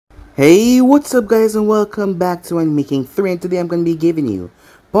Hey, what's up guys and welcome back to Making 3, and today I'm going to be giving you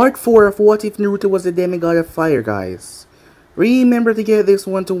part 4 of What If Naruto Was the Demigod of Fire, guys. Remember to get this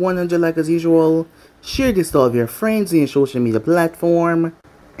one to 100 like as usual, share this to all of your friends in your social media platform,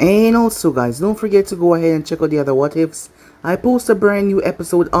 and also guys, don't forget to go ahead and check out the other what ifs. I post a brand new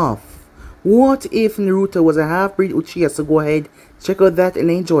episode of What If Naruto Was a Half-Breed Uchiha, so go ahead, check out that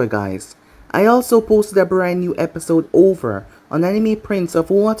and enjoy guys. I also posted a brand new episode over on Anime Prints of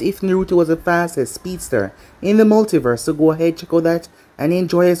What If Naruto Was the Fastest Speedster in the Multiverse, so go ahead, check out that and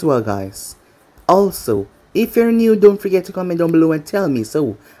enjoy as well guys. Also, if you're new, don't forget to comment down below and tell me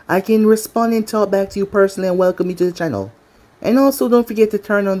so I can respond and talk back to you personally and welcome you to the channel. And also don't forget to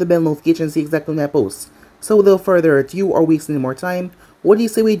turn on the bell notification to see exactly when I post. So without further ado or wasting any more time, what do you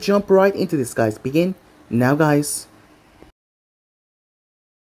say we jump right into this guys? Begin now guys.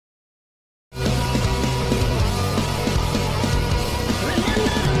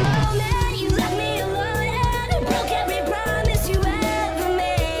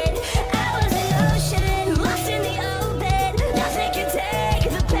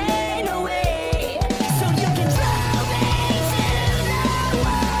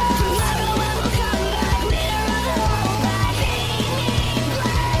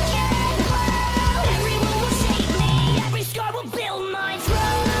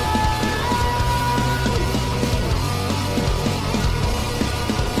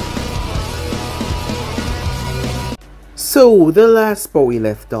 So, the last spot we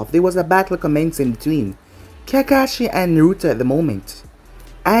left off, there was a battle commencing between Kakashi and Naruto at the moment.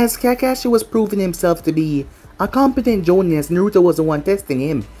 As Kakashi was proving himself to be a competent Jonin as Naruto was the one testing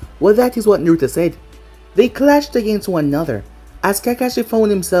him, well that is what Naruto said. They clashed against one another, as Kakashi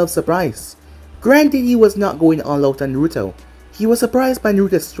found himself surprised. Granted he was not going all out on Naruto, he was surprised by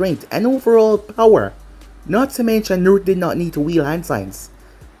Naruto's strength and overall power. Not to mention Naruto did not need to wield hand signs.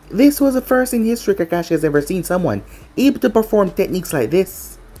 This was the first in history Kakashi has ever seen someone able to perform techniques like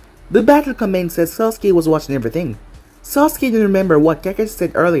this. The battle commenced as Sasuke was watching everything. Sasuke didn't remember what Kakashi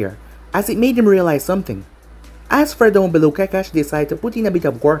said earlier, as it made him realize something. As for down below, Kakashi decided to put in a bit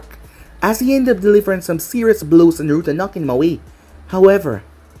of work, as he ended up delivering some serious blows to Naruto, knocking him away. However,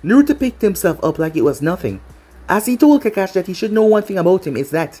 Naruto picked himself up like it was nothing, as he told Kakashi that he should know one thing about him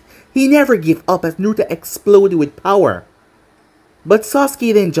is that he never gave up as Naruto exploded with power. But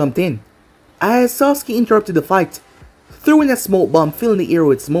Sasuke then jumped in, as Sasuke interrupted the fight, throwing a smoke bomb filling the air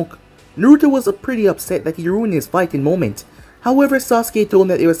with smoke. Naruto was pretty upset that he ruined his fighting moment. However, Sasuke told him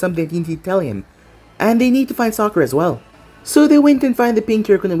that there was something he needed to tell him, and they need to find Sakura as well. So they went and found the pink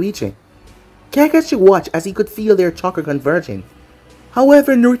hair Kunoichi. Kakashi watched as he could feel their chakra converging.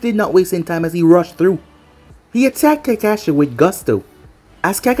 However, Naruto did not waste any time as he rushed through. He attacked Kakashi with gusto,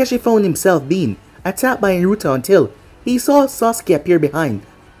 as Kakashi found himself being attacked by Naruto until he saw Sasuke appear behind.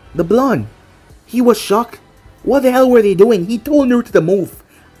 The blonde. He was shocked. What the hell were they doing? He told Naruto to move,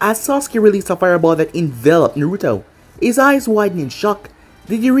 as Sasuke released a fireball that enveloped Naruto. His eyes widened in shock.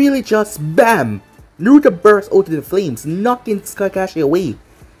 Did he really just BAM? Naruto burst out into the flames, knocking Kakashi away.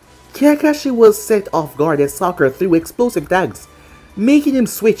 Kakashi was set off guard as Sakura threw explosive tags, making him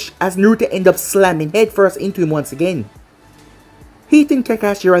switch as Naruto ended up slamming headfirst into him once again, hitting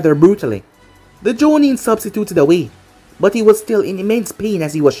Kakashi rather brutally. The Jonin substituted away, but he was still in immense pain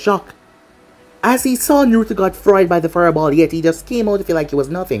as he was shocked. As he saw Naruto got fried by the fireball, yet he just came out to feel like it was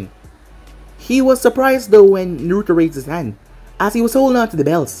nothing. He was surprised though when Naruto raised his hand, as he was holding on to the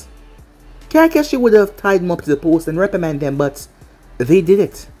bells. Kakashi would have tied them up to the post and reprimanded them, but they did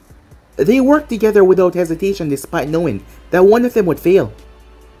it. They worked together without hesitation despite knowing that one of them would fail.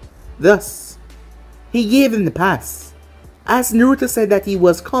 Thus, he gave them the pass, as Naruto said that he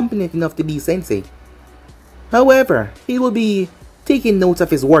was competent enough to be sensei. However, he will be taking notes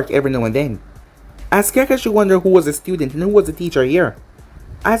of his work every now and then, as Kakashi wondered who was the student and who was the teacher here,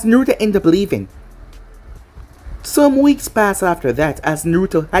 as Naruto ended up leaving. Some weeks passed after that as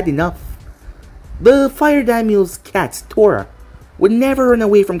Naruto had enough. The Fire Daimyo's cat, Tora, would never run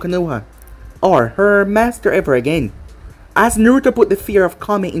away from Konoha or her master ever again, as Naruto put the fear of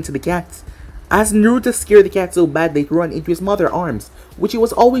Kame into the cat, as Naruto scared the cat so badly it ran into his mother's arms, which he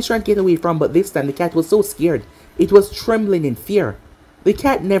was always trying to get away from, but this time the cat was so scared, it was trembling in fear. The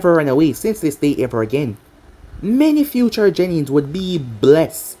cat never ran away since this day ever again. Many future Genins would be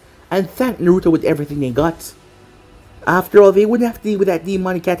blessed and thank Naruto with everything they got. After all, they wouldn't have to deal with that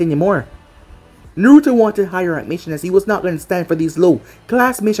demonic cat anymore. Naruto wanted higher rank mission as he was not going to stand for these low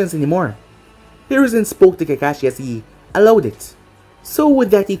class missions anymore. Hiruzen spoke to Kakashi as he allowed it. So with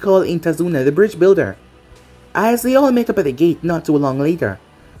that he called in Tazuna, the bridge builder. As they all met up at the gate not too long later,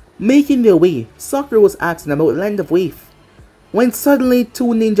 Making their way, Sakura was asking about Land of Wave. when suddenly two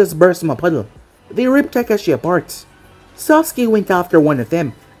ninjas burst from a puddle. They ripped Kakashi apart. Sasuke went after one of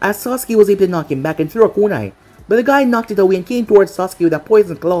them, as Sasuke was able to knock him back and threw a kunai, but the guy knocked it away and came towards Sasuke with a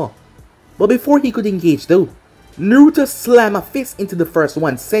poison claw. But before he could engage though, Naruto slammed a fist into the first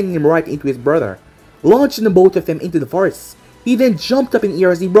one, sending him right into his brother, launching the both of them into the forest. He then jumped up in the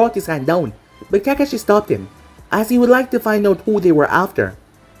air as he brought his hand down, but Kakashi stopped him, as he would like to find out who they were after.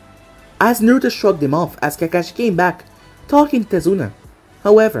 As Naruto shrugged him off as Kakashi came back, talking to Tazuna.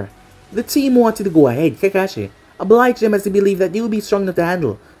 However, the team wanted to go ahead. Kakashi obliged them as he believed that they would be strong enough to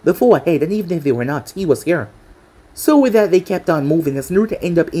handle the foe ahead, and even if they were not, he was here. So with that, they kept on moving as Naruto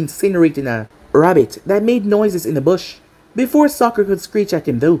ended up incinerating a rabbit that made noises in the bush. Before Sakura could screech at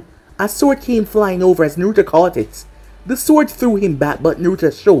him though, a sword came flying over as Naruto caught it. The sword threw him back, but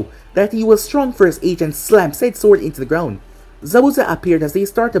Naruto showed that he was strong for his age and slammed said sword into the ground. Zabuza appeared as they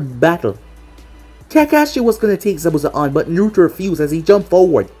started a battle. Kakashi was going to take Zabuza on, but Naruto refused as he jumped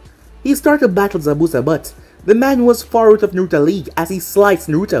forward. He started to battle Zabuza, but the man was far out of Naruto's league as he sliced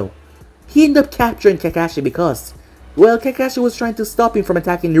Naruto. He ended up capturing Kakashi because, well, Kakashi was trying to stop him from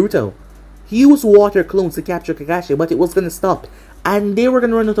attacking Naruto. He used water clones to capture Kakashi, but it was going to stop, and they were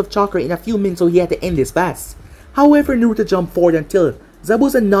going to run out of chakra in a few minutes, so he had to end this fast. However, Naruto jumped forward until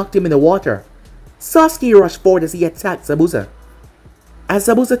Zabuza knocked him in the water. Sasuke rushed forward as he attacked Zabuza. As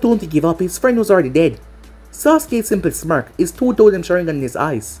Zabuza told him to give up, his friend was already dead. Sasuke simply smirked, his two-totem Sharingan in his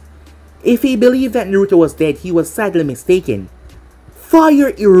eyes. If he believed that Naruto was dead, he was sadly mistaken.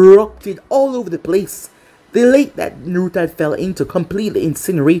 Fire erupted all over the place. The lake that Naruto had fell into completely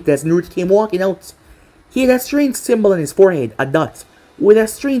incinerated as Naruto came walking out. He had a strange symbol on his forehead, a dot, with a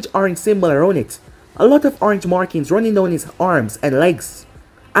strange orange symbol around it. A lot of orange markings running down his arms and legs.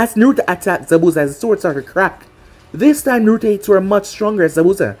 As Naruto attacked Zabuza as his sword started to crack. This time Naruto's hits were much stronger as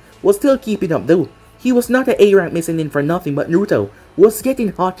Zabuza was still keeping up though. He was not an A rank missing in for nothing, but Naruto was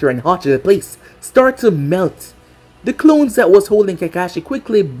getting hotter and hotter. The place started to melt. The clones that was holding Kakashi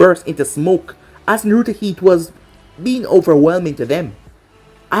quickly burst into smoke as Naruto's heat was being overwhelming to them.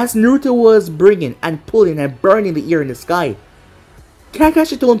 As Naruto was bringing and pulling and burning the air in the sky,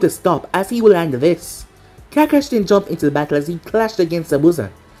 Kakashi told him to stop as he will handle this. Kakashi then jumped into the battle as he clashed against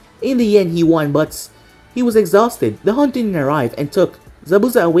Zabuza. In the end he won, but he was exhausted. The hunting arrived and took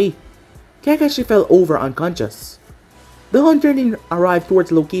Zabuza away. Kakashi fell over unconscious. The hunter then arrived towards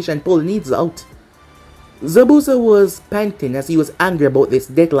the location and pulled the needles out. Zabuza was panting as he was angry about this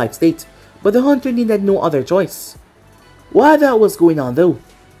death-like state, but the hunter had no other choice. While that was going on though,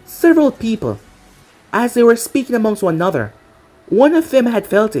 several people, as they were speaking amongst one another, one of them had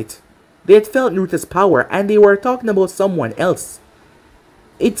felt it. They had felt Naruto's power and they were talking about someone else.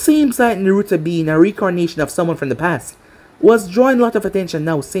 It seems that Naruto, being a reincarnation of someone from the past, was drawing a lot of attention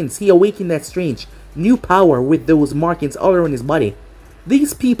now since he awakened that strange new power with those markings all around his body.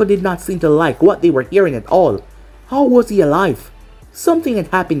 These people did not seem to like what they were hearing at all. How was he alive? Something had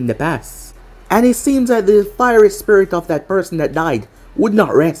happened in the past. And it seems that the fiery spirit of that person that died would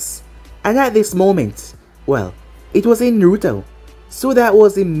not rest. And at this moment, well, it was in Naruto. So that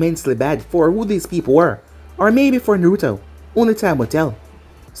was immensely bad for who these people were. Or maybe for Naruto. Only time will tell.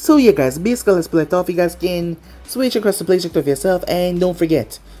 So yeah guys, basically let's play it off. You guys can switch across the playset of yourself, and don't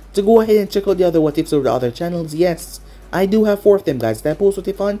forget to go ahead and check out the other what tips over the other channels. Yes, I do have 4 of them guys that post what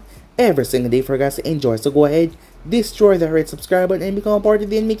they fun every single day for you guys to enjoy. So go ahead, destroy the red subscribe button and become a part of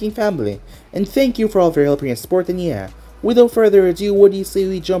the Making family. And thank you for all of your help and support. And yeah, without further ado, what do you say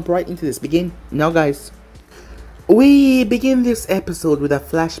we jump right into this? Begin now guys. We begin this episode with a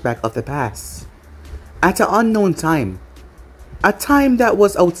flashback of the past. At an unknown time. A time that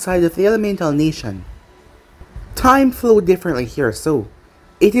was outside of the elemental nation. Time flowed differently here, so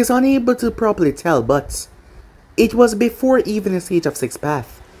it is unable to properly tell, but it was before even the stage of Sixth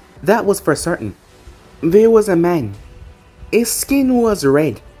Path. That was for certain. There was a man. His skin was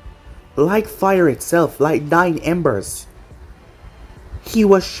red, like fire itself, like dying embers. He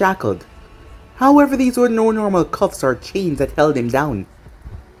was shackled. However, these were no normal cuffs or chains that held him down.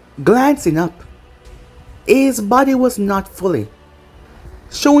 Glancing up, his body was not fully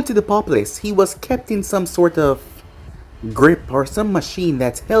shown to the populace. He was kept in some sort of grip or some machine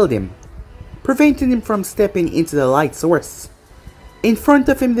that held him, preventing him from stepping into the light source. In front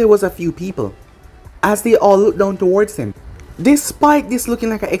of him there was a few people, as they all looked down towards him. Despite this looking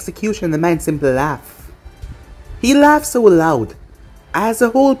like an execution, the man simply laughed. He laughed so loud, as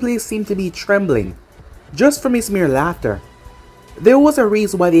the whole place seemed to be trembling, just from his mere laughter. There was a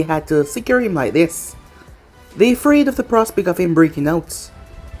reason why they had to secure him like this. They afraid of the prospect of him breaking out.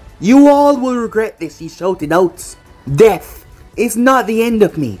 "You all will regret this," he shouted out. "Death is not the end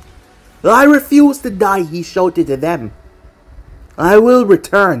of me. I refuse to die," he shouted to them. I will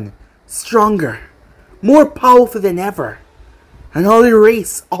return, stronger, more powerful than ever, and I'll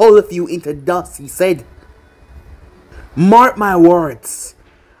erase all of you into dust, he said. Mark my words,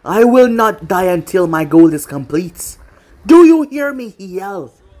 I will not die until my goal is complete. Do you hear me? He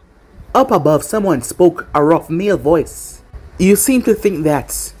yelled. Up above, someone spoke, a rough male voice. You seem to think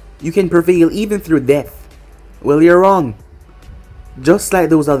that you can prevail even through death. Well, you're wrong. Just like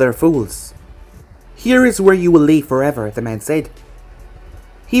those other fools. Here is where you will lay forever, the man said.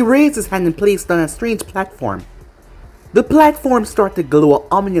 He raised his hand and placed on a strange platform. The platform started to glow an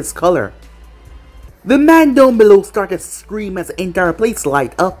ominous color. The man down below started to scream as the entire place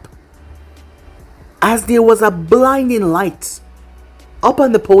lighted up. As there was a blinding light. Up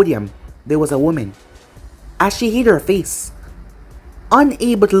on the podium, there was a woman. As she hid her face,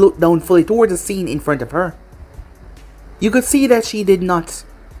 unable to look down fully toward the scene in front of her, you could see that she did not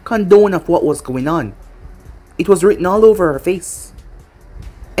condone of what was going on. It was written all over her face.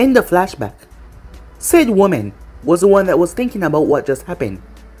 In the flashback, said woman was the one that was thinking about what just happened.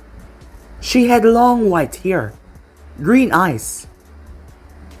 She had long white hair, green eyes.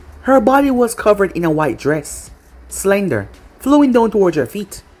 Her body was covered in a white dress, slender, flowing down towards her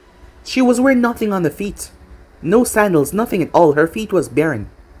feet. She was wearing nothing on the feet. No sandals, nothing at all. Her feet was barren.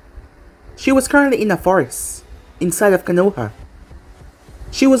 She was currently in a forest, inside of Konoha.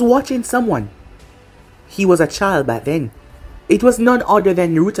 She was watching someone. He was a child back then. It was none other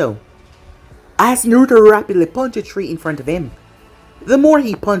than Naruto. As Naruto rapidly punched a tree in front of him, the more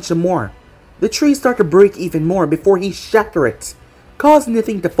he punched, the more the tree started to break even more before he shattered it, causing the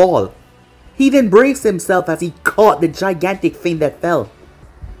thing to fall. He then braced himself as he caught the gigantic thing that fell.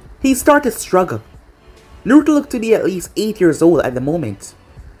 He started to struggle. Naruto looked to be at least 8 years old at the moment.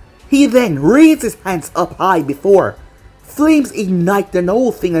 He then raised his hands up high before flames ignited the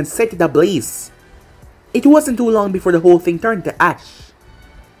whole thing and set it ablaze. It wasn't too long before the whole thing turned to ash.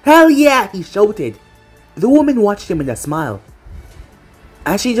 Hell yeah, he shouted. The woman watched him with a smile.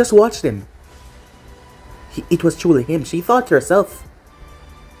 As she just watched him, it was truly him, she thought to herself.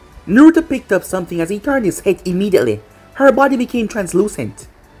 Naruto picked up something as he turned his head immediately. Her body became translucent,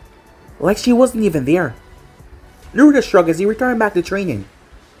 like she wasn't even there. Naruto shrugged as he returned back to training.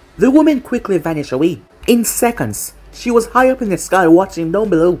 The woman quickly vanished away. In seconds, she was high up in the sky watching him down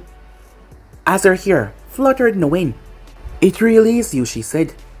below. As her hair fluttered in the wind. It really is you, she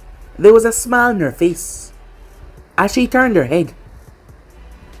said. There was a smile on her face. As she turned her head.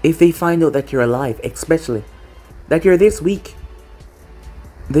 If they find out that you're alive, especially that you're this weak,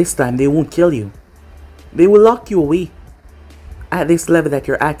 this time they won't kill you. They will lock you away. At this level that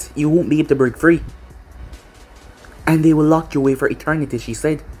you're at, you won't be able to break free. And they will lock you away for eternity, she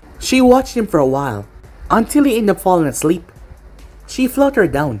said. She watched him for a while, until he ended up falling asleep. She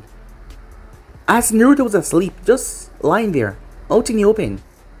fluttered down. As Naruto was asleep, just lying there, out in the open.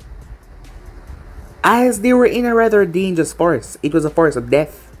 As they were in a rather dangerous forest, it was a forest of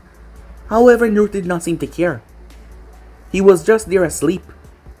death. However, Naruto did not seem to care. He was just there asleep.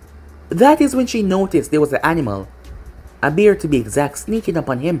 That is when she noticed there was an animal, a bear to be exact, sneaking up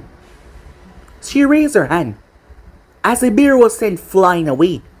on him. She raised her hand, as the bear was sent flying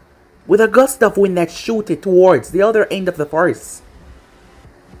away, with a gust of wind that shot it towards the other end of the forest.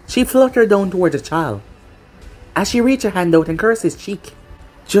 She fluttered down towards the child, as she reached her hand out and caressed his cheek.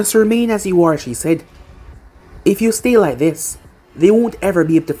 Just remain as you are, she said. If you stay like this, they won't ever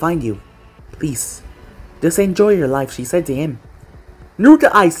be able to find you. Please, just enjoy your life, she said to him.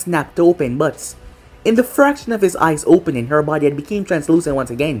 Naruto's eyes snapped open, but in the fraction of his eyes opening, her body had become translucent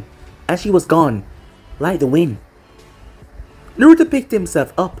once again, as she was gone, like the wind. Naruto picked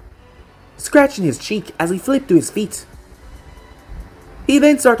himself up, scratching his cheek as he flipped to his feet. He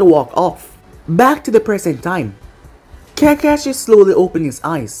then started to walk off, back to the present time. Kakashi slowly opened his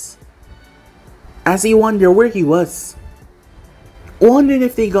eyes, as he wondered where he was. Wondering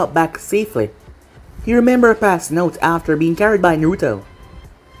if they got back safely, he remembered passing out after being carried by Naruto.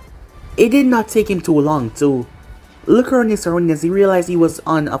 It did not take him too long to look around his surroundings as he realized he was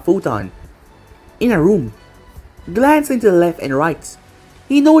on a futon, in a room. Glancing to the left and right,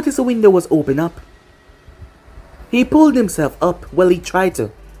 he noticed a window was open up. He pulled himself up while he tried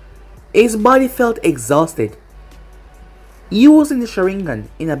to. His body felt exhausted. Using the Sharingan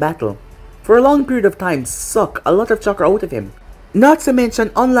in a battle for a long period of time sucked a lot of chakra out of him. Not to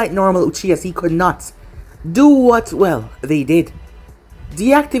mention, unlike normal Uchihas, he could not do what, well, they did.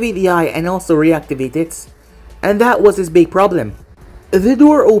 Deactivate the eye and also reactivate it. And that was his big problem. The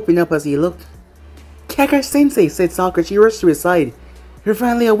door opened up as he looked. Kakashi-sensei, said Sakura. She rushed to his side. You're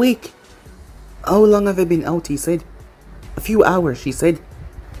finally awake. How long have I been out, he said. A few hours, she said.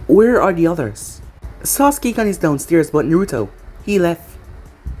 Where are the others? Sasuke-kun is downstairs, but Naruto, He left.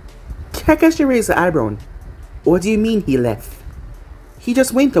 Kakashi raised an eyebrow. What do you mean he left? He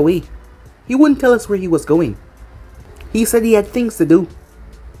just went away. He wouldn't tell us where he was going. He said he had things to do.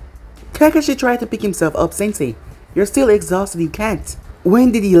 Kakashi tried to pick himself up. Sensei, you're still exhausted, you can't.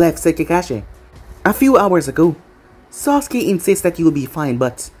 When did he left? Said Kakashi. A few hours ago. Sasuke insists that you'll be fine,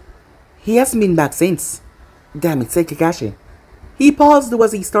 but he hasn't been back since. Damn it, said Kakashi. He paused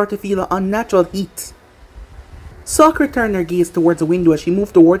as he started to feel an unnatural heat. Sakura turned her gaze towards the window as she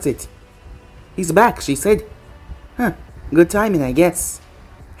moved towards it. He's back, she said. Huh, good timing, I guess.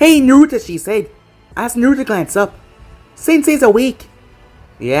 Hey, Naruto, she said, as Naruto glanced up. Sensei's awake.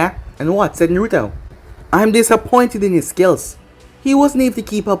 Yeah, and what? Said Naruto. I'm disappointed in his skills. He wasn't able to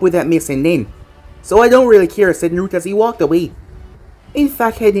keep up with that missing name. So I don't really care, said Naruto as he walked away. In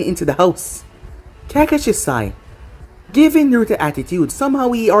fact, heading into the house. Kakashi sighed. Given Naruto's attitude,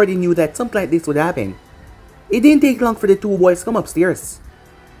 somehow he already knew that something like this would happen. It didn't take long for the two boys to come upstairs.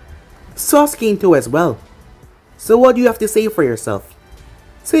 Sasuke came too as well. So what do you have to say for yourself?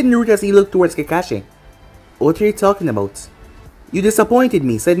 Said Naruto as he looked towards Kakashi. What are you talking about? You disappointed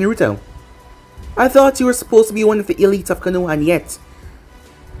me, said Naruto. I thought you were supposed to be one of the elites of Konoha, and yet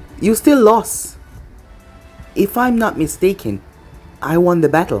you still lost. If I'm not mistaken, I won the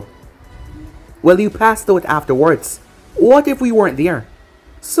battle. Well, you passed out afterwards. What if we weren't there?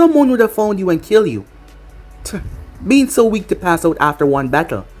 Someone would have found you and killed you. Being so weak to pass out after one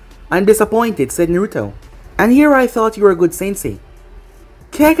battle. I'm disappointed, said Naruto. And here I thought you were a good sensei.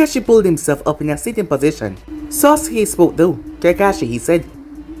 Kakashi pulled himself up in a sitting position. Sasuke spoke though. Kakashi, he said.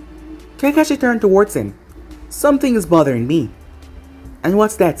 Kakashi turned towards him. Something is bothering me. And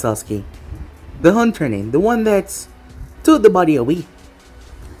what's that, Sasuke? The hunter name, the one that took the body away.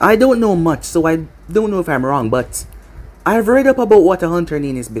 I don't know much, so I don't know if I'm wrong, but I've read up about what a hunter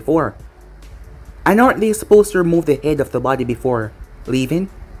name is before. And aren't they supposed to remove the head of the body before leaving?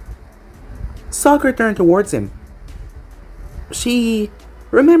 Sakura turned towards him. She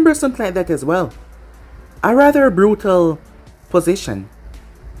remembers something like that as well. A rather brutal position.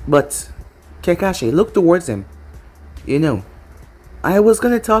 But Kakashi looked towards him. You know, I was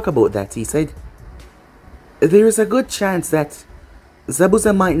gonna talk about that, he said. There's a good chance that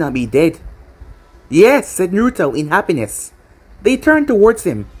Zabuza might not be dead. Yes, said Naruto in happiness. They turned towards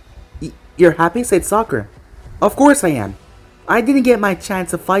him. You're happy? Said Sakura. Of course I am. I didn't get my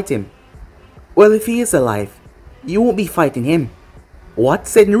chance to fight him. Well, if he is alive, you won't be fighting him. What?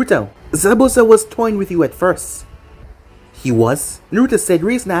 Said Naruto. Zabuza was toying with you at first. He was? Naruto said,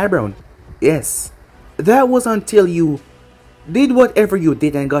 raising an eyebrow. Yes. That was until you did whatever you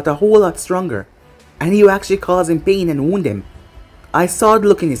did and got a whole lot stronger. And you actually caused him pain and wound him. I saw the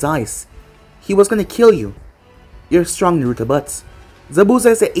look in his eyes. He was gonna kill you. You're strong, Naruto, but Zabuza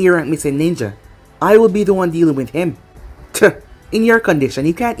is an A-rank missing ninja. I will be the one dealing with him. In your condition,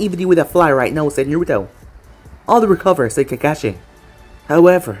 you can't even deal with a fly right now, said Naruto. I'll recover, said Kakashi.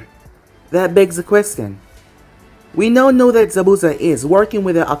 However, that begs a question. We now know that Zabuza is working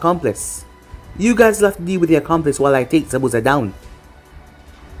with an accomplice. You guys have to deal with the accomplice while I take Zabuza down.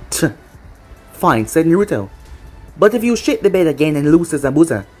 Fine, said Naruto. But if you shit the bed again and lose to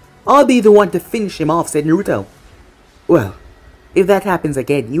Zabuza, I'll be the one to finish him off, said Naruto. Well, if that happens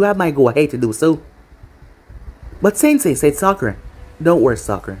again, you have my go-ahead to do so. But Sensei, said Sakura. Don't worry,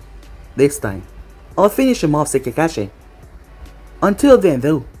 Sakura. This time, I'll finish him off, said Kakashi. Until then,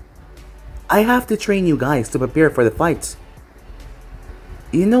 though, I have to train you guys to prepare for the fight.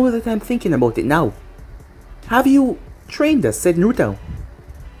 You know that I'm thinking about it now. Have you trained us, said Naruto.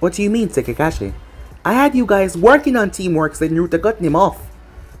 What do you mean, said Kakashi? I had you guys working on teamwork, said Naruto, cutting him off.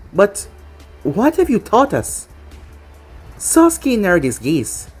 But what have you taught us? Sasuke narrowed his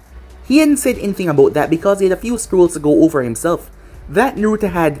gaze. He hadn't said anything about that because he had a few scrolls to go over himself that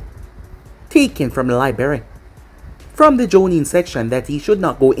Naruto had taken from the library. From the Jonin section that he should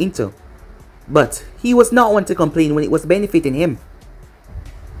not go into. But he was not one to complain when it was benefiting him.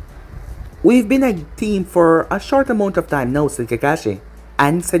 We've been a team for a short amount of time now, said Kakashi.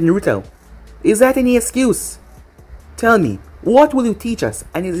 And said Naruto. Is that any excuse? Tell me, what will you teach us,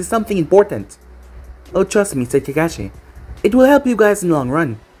 and is it something important? Oh, trust me, said Kakashi. It will help you guys in the long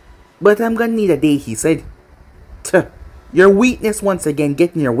run. But I'm gonna need a day, he said. Your weakness once again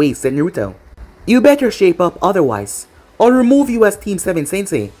getting in your way, said Naruto. You better shape up, otherwise I'll remove you as Team 7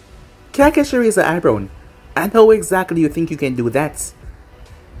 Sensei. Kakashi raised an eyebrow. And how exactly do you think you can do that?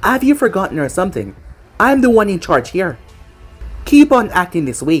 Have you forgotten or something? I'm the one in charge here. Keep on acting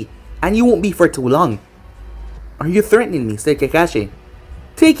this way, and you won't be for too long. Are you threatening me, said Kakashi.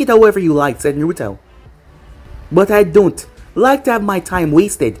 Take it however you like, said Naruto. But I don't like to have my time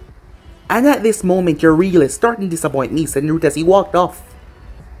wasted. And at this moment your reel is starting to disappoint me, said Naruto as he walked off.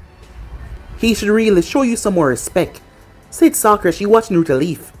 He should really show you some more respect, said Sakura as she watched Naruto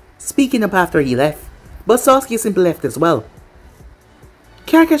leave, speaking up after he left, but Sasuke simply left as well.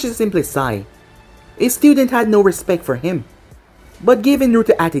 Kakashi simply sighed. His student had no respect for him, but given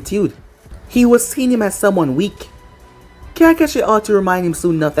Naruto's attitude, he was seeing him as someone weak. Kakashi ought to remind him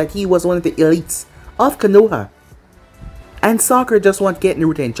soon enough that he was one of the elites of Konoha, and Sakura just wanted to get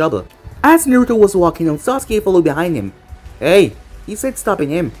Naruto in trouble. As Naruto was walking on, Sasuke followed behind him. Hey, he said, stopping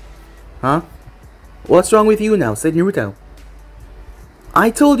him. Huh? What's wrong with you now, said Naruto.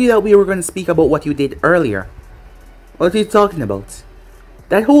 I told you that we were going to speak about what you did earlier. What are you talking about?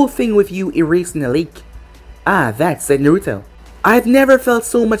 That whole thing with you erasing the lake. Ah, that, said Naruto. I've never felt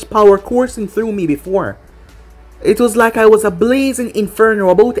so much power coursing through me before. It was like I was a blazing inferno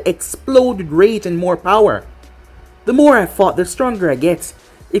about to explode with rage and more power. The more I fought, the stronger I get.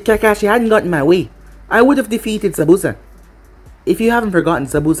 If Kakashi hadn't gotten my way, I would have defeated Zabuza. If you haven't forgotten,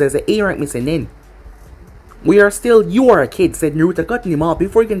 Zabuza is an A rank missing in. You are a kid, said Naruto, cutting him off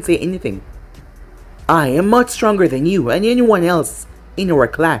before he can say anything. I am much stronger than you and anyone else in our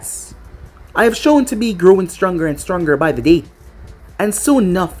class. I have shown to be growing stronger and stronger by the day. And soon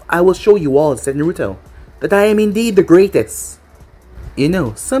enough, I will show you all, said Naruto, that I am indeed the greatest. You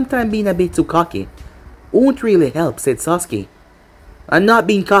know, sometimes being a bit too cocky won't really help, said Sasuke. I'm not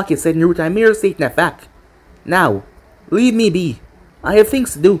being cocky, said Naruto, I'm merely stating a fact. Now, leave me be. I have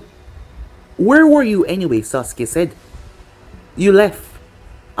things to do. Where were you anyway, Sasuke said. You left.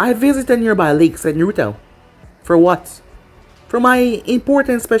 I visited a nearby lake, said Naruto. For what? For my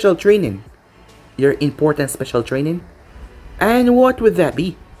important special training. Your important special training? And what would that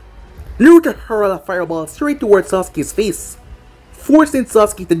be? Naruto hurled a fireball straight towards Sasuke's face, forcing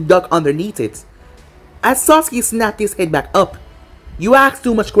Sasuke to duck underneath it. As Sasuke snapped his head back up, you asked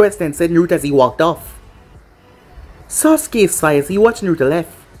too much questions, said Naruto as he walked off. Sasuke sighed as he watched Naruto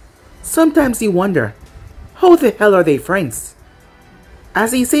left. Sometimes you wonder, how the hell are they friends?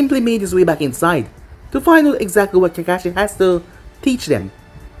 As he simply made his way back inside to find out exactly what Kakashi has to teach them.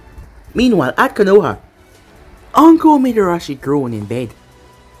 Meanwhile, at Konoha, Anko Midarashi groaned in bed.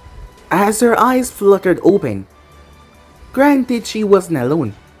 As her eyes fluttered open, granted she wasn't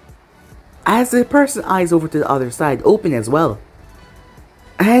alone, as the person's eyes over to the other side opened as well.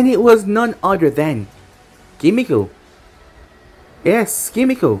 And it was none other than Kimiko. Yes,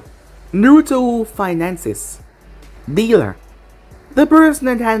 Kimiko, Naruto finances dealer, the person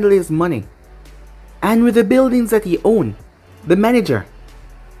that handled his money, and with the buildings that he owned, the manager.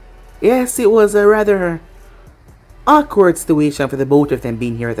 Yes, it was a rather awkward situation for the both of them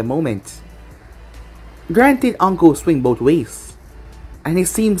being here at the moment. Granted, Anko swing both ways, and it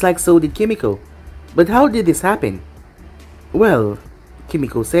seems like so did Kimiko. But how did this happen? Well,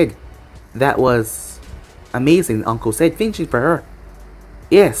 Kimiko said, that was amazing, Anko said, finishing for her.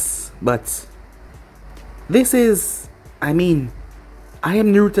 Yes, but this is, I am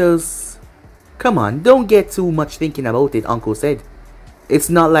Naruto's... Come on, don't get too much thinking about it, Anko said. It's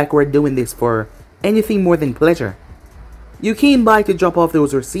not like we're doing this for anything more than pleasure. You came by to drop off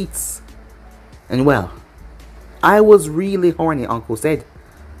those receipts. And well, I was really horny, Uncle said.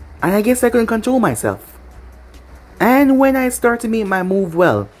 And I guess I couldn't control myself. And when I started to make my move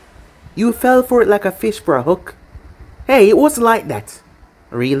well, you fell for it like a fish for a hook. Hey, it wasn't like that.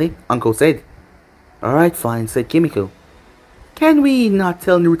 Really? Uncle said. Alright, fine, said Kimiko. Can we not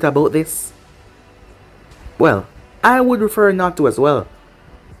tell Naruto about this? Well, I would prefer not to as well.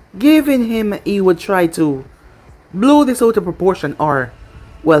 Given him, he would try to blow this out of proportion, or,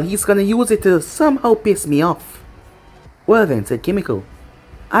 well, he's gonna use it to somehow piss me off. Well then, said Kimiko,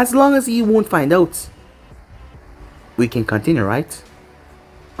 as long as he won't find out. We can continue, right?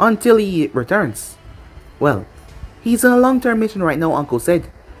 Until he returns. Well, he's on a long-term mission right now, Uncle said,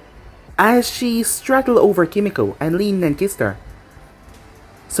 as she straddled over Kimiko and leaned and kissed her.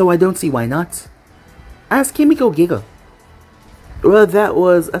 So I don't see why not. As Kimiko giggled. Well, that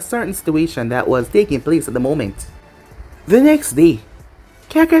was a certain situation that was taking place at the moment. The next day,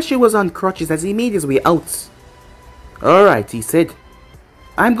 Kakashi was on crutches as he made his way out. Alright, he said.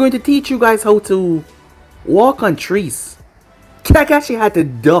 I'm going to teach you guys how to walk on trees. Kakashi had to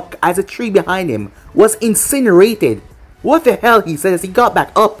duck as a tree behind him was incinerated. What the hell, he said as he got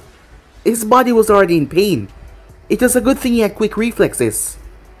back up. His body was already in pain. It was a good thing he had quick reflexes.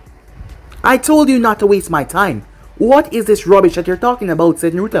 I told you not to waste my time. What is this rubbish that you're talking about,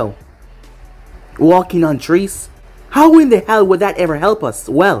 said Naruto. Walking on trees? How in the hell would that ever help us?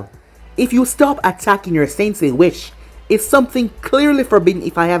 Well, if you stop attacking your sensei wish, it's something clearly forbidden.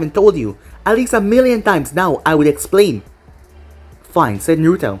 If I haven't told you at least 1,000,000 times now, I would explain. Fine, said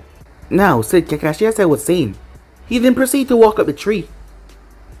Naruto. Now, said Kakashi, as I was saying. He then proceeded to walk up the tree.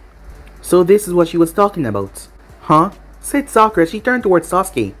 So this is what she was talking about. Huh? Said Sakura as she turned towards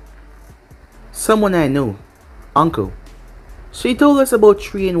Sasuke. Someone I know. Uncle. She told us about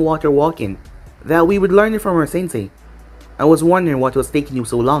tree and water walking. That we would learn it from her sensei. I was wondering what was taking you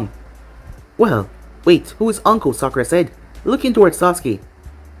so long. Well, wait, who is Uncle? Sakura said, looking towards Sasuke.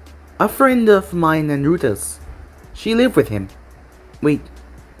 A friend of mine and Naruto's. She lived with him. Wait,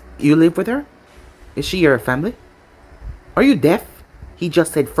 you live with her? Is she your family? Are you deaf? He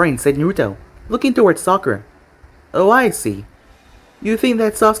just said friend, said Naruto, looking towards Sakura. Oh, I see. You think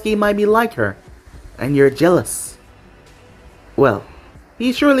that Sasuke might be like her, and you're jealous. Well,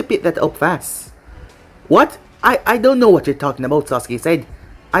 he surely picked that up fast. What? I don't know what you're talking about, Sasuke said.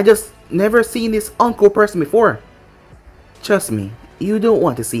 I just never seen this uncle person before. Trust me, you don't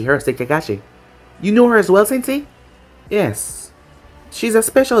want to see her, said Kakashi. You know her as well, Sensei? Yes. She's a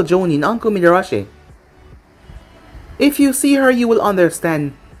special Jonin in Uncle Midarashi. If you see her, you will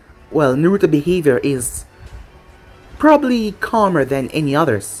understand, well, Naruto behavior is probably calmer than any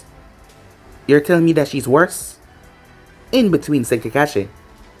others. You're telling me that she's worse? In between, said Kakashi.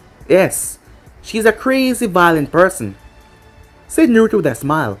 Yes, she's a crazy violent person, said Naruto with a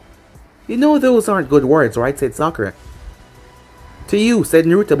smile. You know those aren't good words, right? Said Sakura. To you, said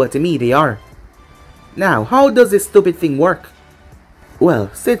Naruto, but to me they are. Now, how does this stupid thing work?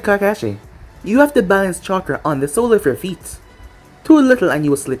 Well, said Kakashi, you have to balance chakra on the sole of your feet. Too little and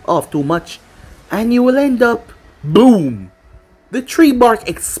you will slip off too much, and you will end up... Boom! The tree bark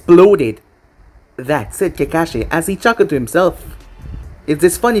exploded. That, said Kakashi as he chuckled to himself. Is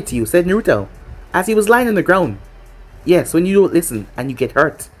this funny to you? Said Naruto, as he was lying on the ground. Yes, when you don't listen and you get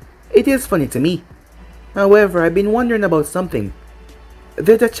hurt. It is funny to me. However, I've been wondering about something.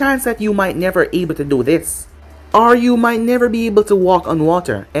 There's a chance that you might never be able to do this. Or you might never be able to walk on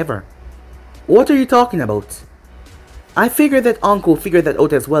water, ever. What are you talking about? I figured that Uncle figured that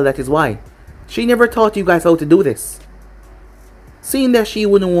out as well, that is why. She never taught you guys how to do this. Seeing that she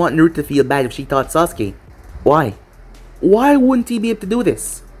wouldn't want Naruto to feel bad if she taught Sasuke. Why? Why wouldn't he be able to do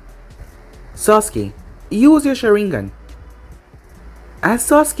this? Sasuke, use your Sharingan. As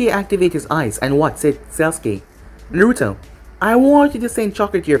Sasuke activated his eyes, and what, said Sasuke? Naruto, I want you to send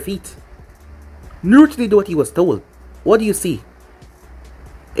chakra to your feet. Naruto did what he was told. What do you see?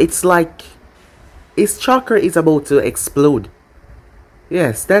 It's like his chakra is about to explode.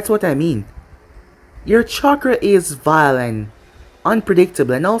 Yes, that's what I mean. Your chakra is vile and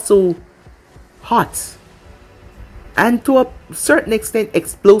unpredictable and also hot. And to a certain extent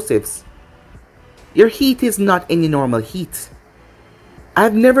explosives. Your heat is not any normal heat.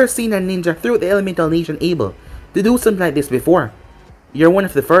 I've never seen a ninja through the elemental nation able to do something like this before. You're one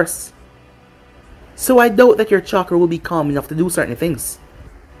of the first. So I doubt that your chakra will be calm enough to do certain things.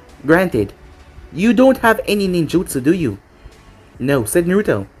 Granted, you don't have any ninjutsu, do you? No, said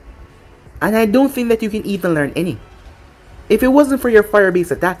Naruto. And I don't think that you can even learn any. If it wasn't for your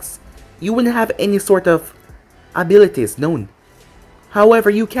fire-based attacks, you wouldn't have any sort of abilities known. However,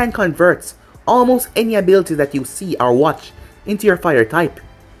 you can convert almost any ability that you see or watch into your fire type.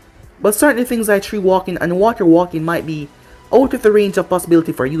 But certain things like tree walking and water walking might be out of the range of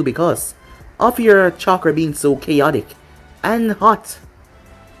possibility for you because of your chakra being so chaotic and hot.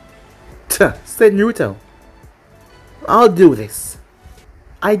 Tuh, said Naruto. I'll do this.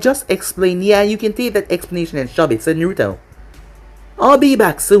 I just explained, yeah, you can take that explanation and shove it, said Naruto. I'll be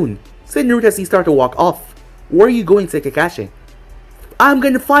back soon, said Naruto as he started to walk off. Where are you going, said Kakashi? I'm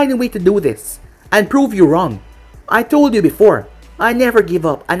gonna find a way to do this, and prove you wrong. I told you before, I never give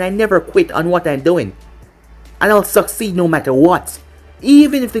up and I never quit on what I'm doing. And I'll succeed no matter what.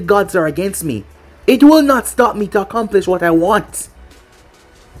 Even if the gods are against me, it will not stop me to accomplish what I want.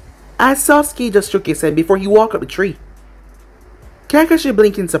 As Sasuke just shook his head before he walked up the tree. Kakashi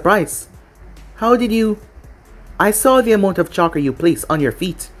blinked in surprise. How did you... I saw the amount of chakra you placed on your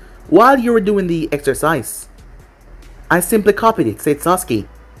feet while you were doing the exercise. I simply copied it, said Sasuke.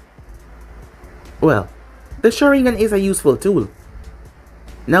 Well, the Sharingan is a useful tool.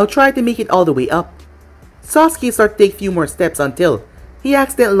 Now try to make it all the way up. Sasuke started to take a few more steps until he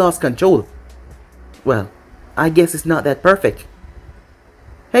accidentally lost control. Well, I guess it's not that perfect.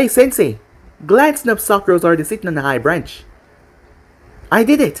 Hey Sensei, glancing up Sakura's already sitting on a high branch. I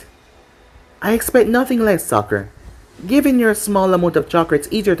did it. I expect nothing less, Sakura. Given your small amount of chakra, it's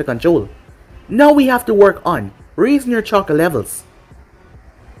easier to control. Now we have to work on raising your chakra levels.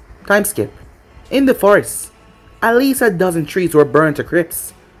 Time skip. In the forest, at least a dozen trees were burned to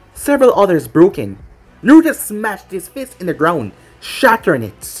crisp. Several others broken. Naruto smashed his fist in the ground, shattering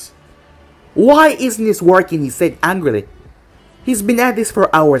it. Why isn't this working? He said angrily. He's been at this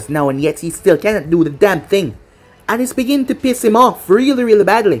for hours now and yet he still cannot do the damn thing. And it's beginning to piss him off really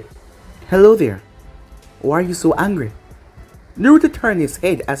badly. Hello there. Why are you so angry? Naruto turned his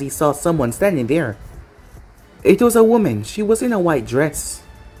head as he saw someone standing there. It was a woman. She was in a white dress.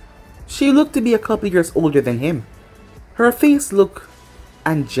 She looked to be a couple years older than him. Her face looked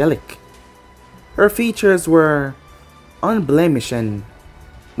angelic. Her features were unblemished and,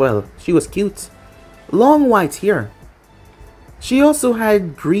 well, she was cute. Long white hair. She also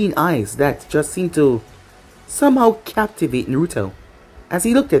had green eyes that just seemed to somehow captivate Naruto as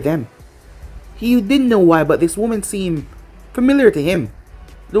he looked at them. He didn't know why, but this woman seemed familiar to him.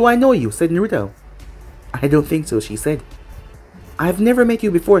 Do I know you? Said Naruto. I don't think so, she said. I've never met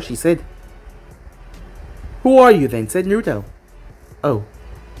you before, she said. Who are you then? Said Naruto. Oh,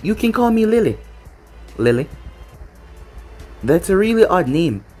 you can call me Lily. Lily? That's a really odd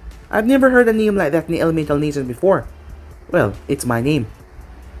name. I've never heard a name like that in the Elemental Nations before. Well, it's my name.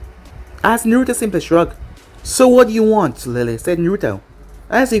 As Naruto simply shrugged. So what do you want, Lily? Said Naruto.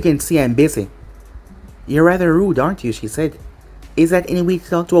 As you can see, I'm busy. You're rather rude, aren't you? She said. Is that any way to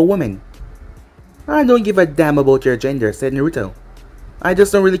talk to a woman? I don't give a damn about your gender, said Naruto. I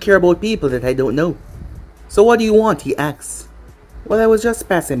just don't really care about people that I don't know. So what do you want? He asked. Well, I was just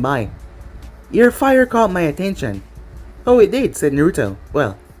passing by. Your fire caught my attention. Oh, it did, said Naruto.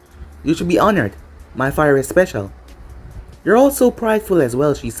 Well, you should be honored. My fire is special. You're all so prideful as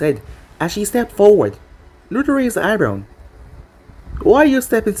well, she said, as she stepped forward. Naruto raised an eyebrow. Why are you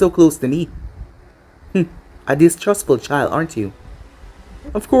stepping so close to me? A distrustful child, aren't you?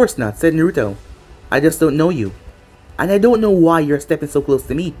 Of course not, said Naruto. I just don't know you. And I don't know why you're stepping so close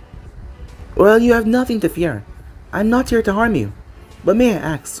to me. Well, you have nothing to fear. I'm not here to harm you. But may I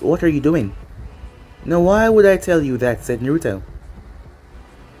ask, what are you doing? Now why would I tell you that, said Naruto.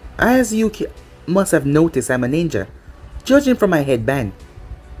 As you must have noticed, I'm a ninja, judging from my headband.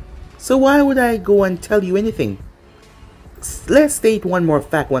 So why would I go and tell you anything? Let's state one more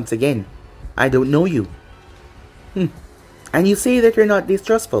fact once again. I don't know you. And you say that you're not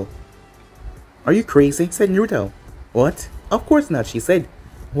distrustful. Are you crazy? Said Naruto. What? Of course not, she said.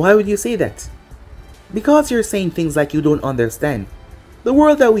 Why would you say that? Because you're saying things like you don't understand the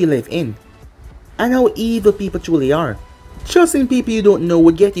world that we live in, and how evil people truly are. Trusting people you don't know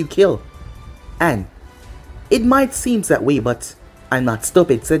would get you killed. And it might seem that way, but I'm not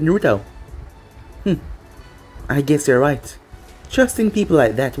stupid, said Naruto. I guess you're right. Trusting people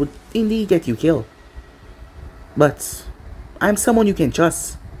like that would indeed get you killed. But I'm someone you can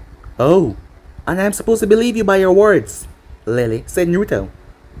trust. Oh, and I'm supposed to believe you by your words, Lily, said Naruto.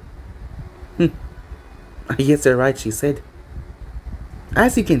 I guess you're right, she said.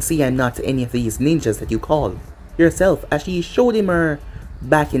 As you can see, I'm not any of these ninjas that you call yourself, as she showed him her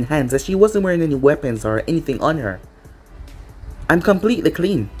back in hands, as she wasn't wearing any weapons or anything on her. I'm completely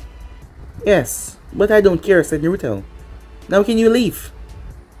clean. Yes, but I don't care, said Naruto. Now can you leave?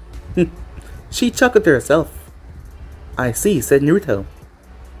 She chuckled to herself. I see, said Naruto.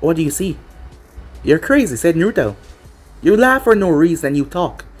 What do you see? You're crazy, said Naruto. You laugh for no reason and you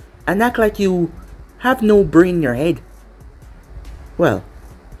talk, and act like you have no brain in your head. Well,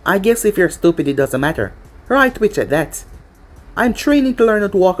 I guess if you're stupid it doesn't matter. Her eye twitched at that. I'm training to learn how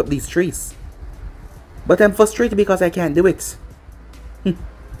to walk up these trees. But I'm frustrated because I can't do it.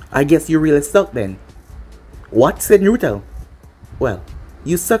 I guess you really suck then. What? Said Naruto. Well,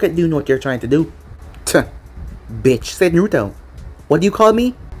 you suck at doing what you're trying to do. Tuh. Bitch, said Naruto. What do you call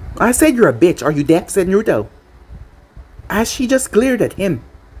me? I said you're a bitch. Are you deaf? Said Naruto. As she just glared at him.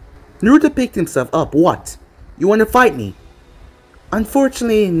 Naruto picked himself up. What? You want to fight me?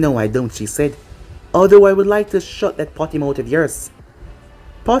 Unfortunately, no I don't, she said. Although I would like to shut that potty mouth of yours.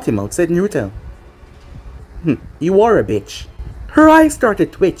 Potty mouth, said Naruto. You are a bitch. Her eyes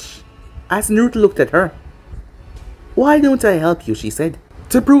started to twitch as Naruto looked at her. Why don't I help you, she said.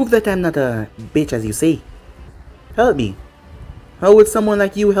 To prove that I'm not a bitch as you say. Help me. How would someone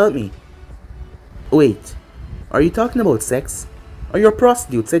like you help me? Wait, are you talking about sex? Are you a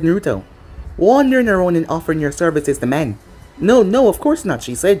prostitute, said Naruto. Wandering around and offering your services to men. No, of course not,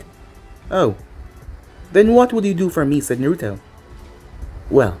 she said. Oh. Then what would you do for me, said Naruto.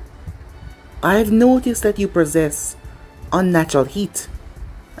 Well, I've noticed that you possess unnatural heat.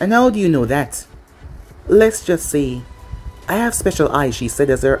 And how do you know that? Let's just say, I have special eyes, she said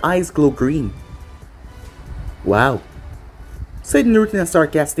as her eyes glow green. Wow, said Naruto in a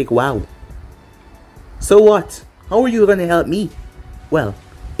sarcastic wow. So what? How are you gonna help me? Well,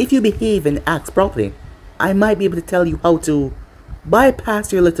 if you behave and act properly, I might be able to tell you how to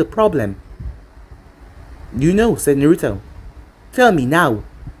bypass your little problem. You know, said Naruto. Tell me now.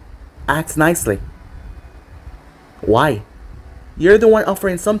 Act nicely. Why? You're the one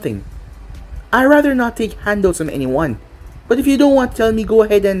offering something. I'd rather not take handouts from anyone. But if you don't want to tell me, go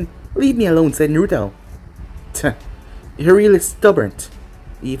ahead and leave me alone, said Naruto. Tuh, you're really stubborn.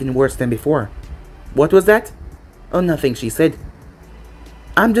 Even worse than before. What was that? Oh, nothing, she said.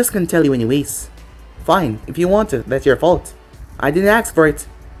 I'm just gonna tell you anyways. Fine, if you want to, that's your fault. I didn't ask for it.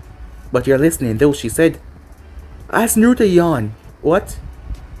 But you're listening though, she said. As Naruto yawned. What?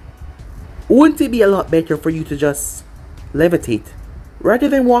 Wouldn't it be a lot better for you to just levitate, rather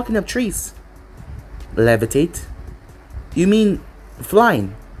than walking up trees? Levitate? You mean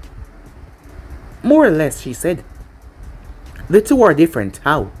flying? More or less, she said. The two are different.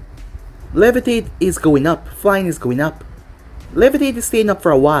 How? Levitate is going up, flying is going up. Levitate is staying up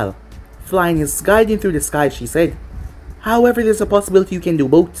for a while. Flying is gliding through the sky, she said. However, there's a possibility you can do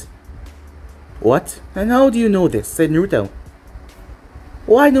both. What? And how do you know this? Said Naruto.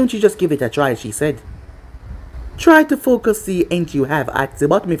 Why don't you just give it a try, she said. Try to focus the energy you have at the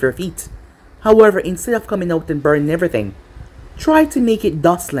bottom of your feet. However, instead of coming out and burning everything, try to make it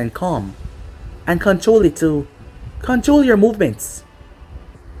docile and calm. And control it to control your movements.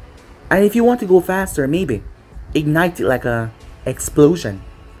 And if you want to go faster, maybe ignite it like a explosion.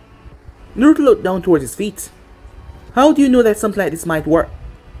 Naruto looked down towards his feet. How do you know that something like this might work?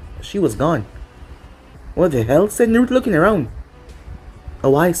 She was gone. What the hell? Said Naruto, looking around.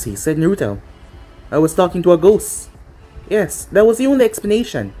 Oh, I see, said Naruto. I was talking to a ghost. Yes, that was the only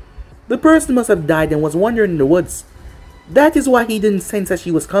explanation. The person must have died and was wandering in the woods. That is why he didn't sense that she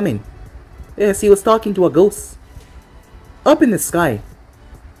was coming. Yes, he was talking to a ghost. Up in the sky.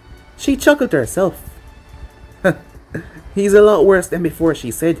 She chuckled to herself. He's a lot worse than before,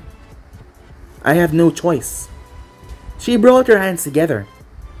 she said. I have no choice. She brought her hands together.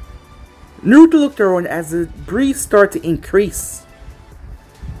 Naruto looked around as the breeze started to increase.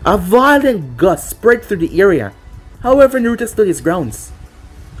 A violent gust spread through the area. However, Naruto stood his grounds.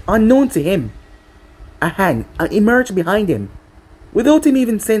 Unknown to him, a hand emerged behind him. Without him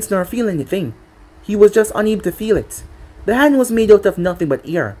even sensing or feeling anything, he was just unable to feel it. The hand was made out of nothing but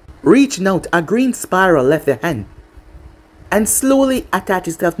air. Reaching out, a green spiral left the hand and slowly attached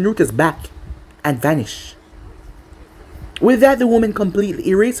itself to Naruto's back and vanished. With that, the woman completely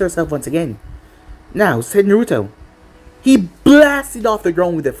erased herself once again. Now, said Naruto. He blasted off the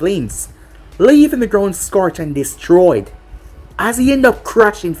ground with the flames, leaving the ground scorched and destroyed, as he ended up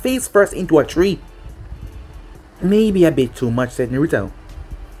crashing face first into a tree. Maybe a bit too much, said Naruto.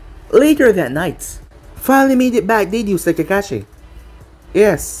 Later that night, finally made it back, did you, said Kakashi?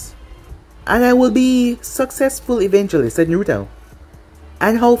 Yes, and I will be successful eventually, said Naruto.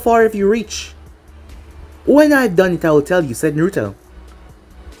 And how far have you reached? When I've done it, I will tell you, said Naruto.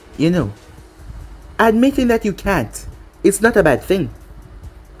 You know, admitting that you can't, it's not a bad thing.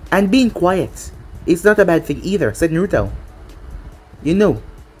 And being quiet, it's not a bad thing either, said Naruto. You know,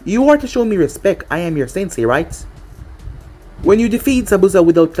 you are to show me respect. I am your sensei, right? When you defeat Zabuza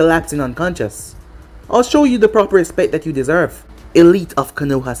without collapsing unconscious, I'll show you the proper respect that you deserve. Elite of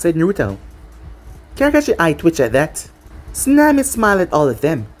Konoha, said Naruto. Kakashi's eye twitched at that. Tsunami smiled at all of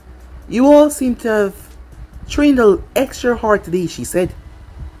them. You all seem to have trained a little extra hard today, she said.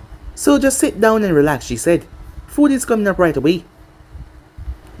 So just sit down and relax, she said. Food is coming up right away.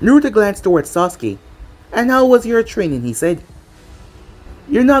 Naruto glanced towards Sasuke. And how was your training, he said.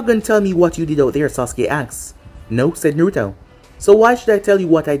 You're not gonna tell me what you did out there, Sasuke asked. No, said Naruto. So why should I tell you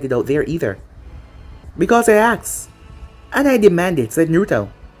what I did out there either? Because I asked. And I demanded, said Naruto.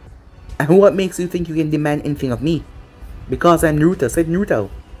 And what makes you think you can demand anything of me? Because I'm Naruto, said Naruto.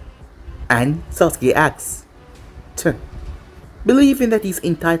 And Sasuke asked. Tuh. Believing that he's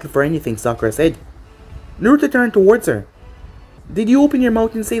entitled for anything, Sakura said. Naruto turned towards her. Did you open your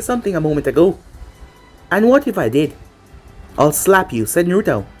mouth and say something a moment ago? And what if I did? I'll slap you, said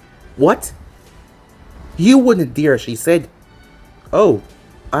Naruto. What? You wouldn't dare, she said. Oh,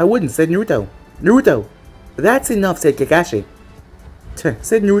 I wouldn't, said Naruto. Naruto, that's enough, said Kakashi. Tuh,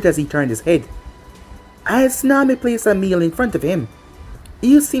 said Naruto as he turned his head. As Nami placed a meal in front of him.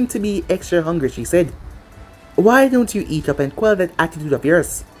 You seem to be extra hungry, she said. Why don't you eat up and quell that attitude of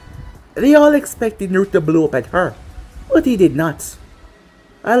yours? They all expected Naruto to blow up at her, but he did not.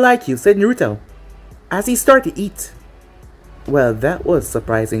 I like you, said Naruto, as he started to eat. Well, that was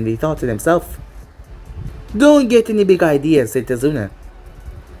surprising, he thought to himself. Don't get any big ideas, said Tazuna.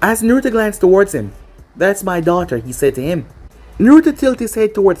 As Naruto glanced towards him. That's my daughter, he said to him. Naruto tilted his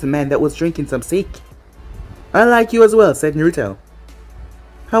head towards the man that was drinking some sake. I like you as well, said Naruto.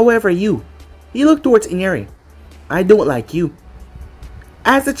 However, you. He looked towards Inari. I don't like you.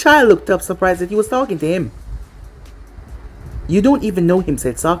 As the child looked up, surprised that he was talking to him. You don't even know him,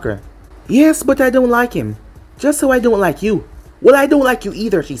 said Sakura. Yes, but I don't like him. Just so I don't like you. Well, I don't like you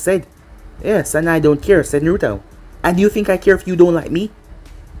either, she said. Yes, and I don't care, said Naruto. And you think I care if you don't like me?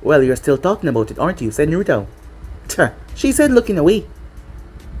 Well, you're still talking about it, aren't you, said Naruto. Tch, she said, looking away.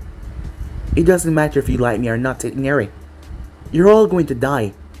 It doesn't matter if you like me or not, said Inari. You're all going to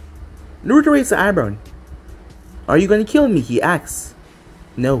die. Naruto raised the eyebrow. Are you going to kill me, he asks.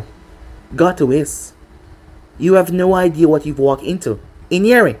 No. Gato is. You have no idea what you've walked into.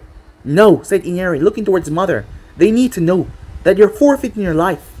 Inari. No, said Inari, looking towards mother. They need to know that you're forfeiting your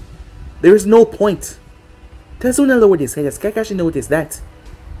life. There is no point. Tazuna lowered his head as Kakashi noticed that.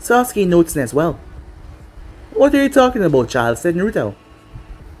 Sasuke noticed as well. What are you talking about, child, said Naruto.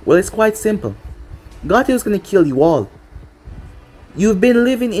 Well, it's quite simple. Gato is gonna kill you all. You've been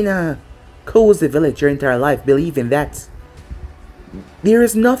living in a cozy village your entire life, believing that. There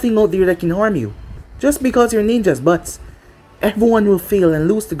is nothing out there that can harm you. Just because you're ninjas, but everyone will fail and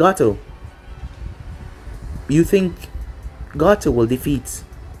lose to Gato. You think Gato will defeat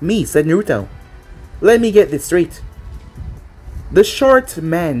me, said Naruto. Let me get this straight. The short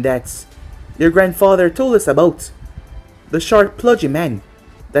man that your grandfather told us about. The short pudgy man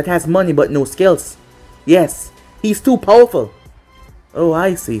that has money but no skills. Yes, he's too powerful. Oh,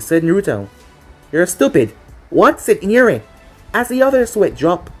 I see, said Naruto. You're stupid. What? Said Inari, as the other sweat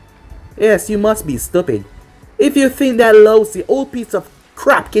dropped. Yes, you must be stupid. If you think that lousy old piece of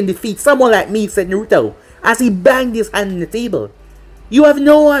crap can defeat someone like me, said Naruto, as he banged his hand on the table. You have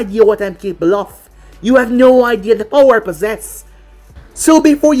no idea what I'm capable of. You have no idea the power I possess. So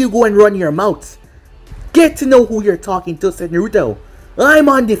before you go and run your mouth, get to know who you're talking to, said Naruto. I'm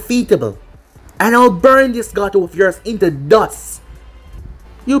undefeatable. And I'll burn this Gato of yours into dust.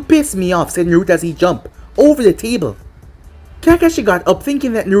 You piss me off, said Naruto as he jumped over the table. Kakashi got up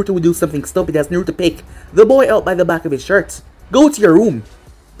thinking that Naruto would do something stupid as Naruto picked the boy out by the back of his shirt. Go to your room.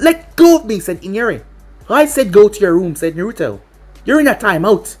 Let go of me, said Inari. I said go to your room, said Naruto. You're in a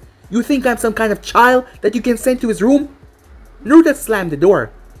timeout. You think I'm some kind of child that you can send to his room? Naruto slammed the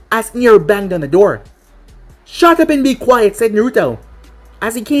door as Inari banged on the door. Shut up and be quiet, said Naruto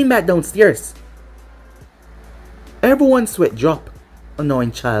as he came back downstairs. Everyone's sweat dropped.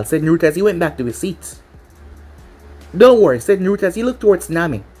 Annoying child, said Naruto as he went back to his seat. Don't worry, said Naruto as he looked towards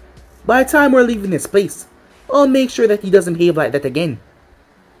Nami. By the time we're leaving this place, I'll make sure that he doesn't behave like that again.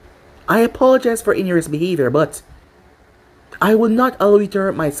 I apologize for Inari's behavior, but I will not allow you to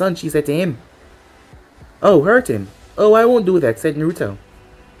hurt my son, she said to him. Oh, hurt him? Oh, I won't do that, said Naruto.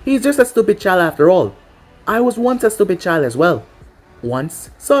 He's just a stupid child after all. I was once a stupid child as well. Once,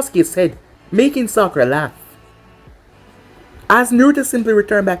 Sasuke said, making Sakura laugh. As Naruto simply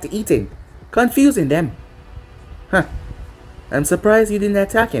returned back to eating, confusing them. Huh. I'm surprised you didn't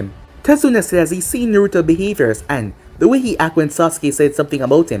attack him. Tetsuna said as he seen Naruto's behaviors and the way he acted when Sasuke said something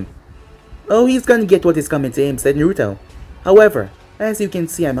about him. Oh, he's gonna get what is coming to him, said Naruto. However, as you can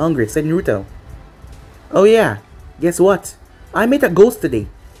see, I'm hungry, said Naruto. Oh yeah, guess what? I met a ghost today.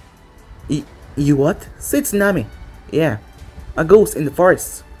 You what? Said Tsunami. Yeah, a ghost in the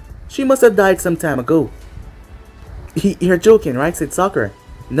forest. She must have died some time ago. You're joking, right? Said Sakura.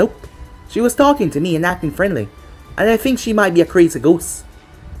 Nope. She was talking to me and acting friendly, and I think she might be a crazy ghost.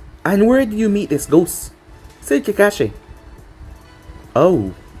 And where did you meet this ghost? Said Kakashi.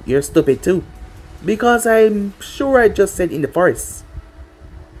 Oh, you're stupid too. Because I'm sure I just said in the forest.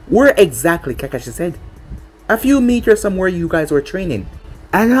 Where exactly? Kakashi said. A few meters from where you guys were training.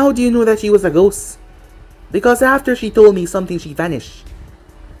 And how do you know that she was a ghost? Because after she told me something, she vanished.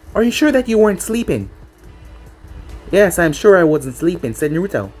 Are you sure that you weren't sleeping? Yes, I'm sure I wasn't sleeping, said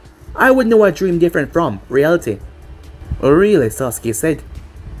Naruto. I would know a dream different from reality. Oh really? Sasuke said.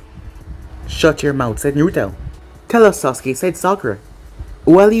 Shut your mouth, said Naruto. Tell us, Sasuke, said Sakura.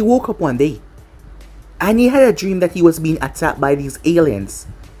 Well, he woke up one day, and he had a dream that he was being attacked by these aliens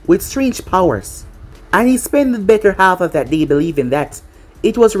with strange powers. And he spent the better half of that day believing that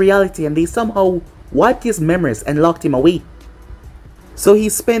it was reality and they somehow wiped his memories and locked him away. So he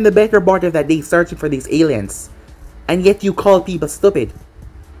spent the better part of that day searching for these aliens. And yet you call people stupid.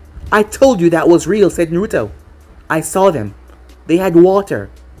 I told you that was real, said Naruto. I saw them. They had water.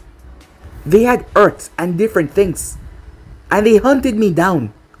 They had earth and different things. And they hunted me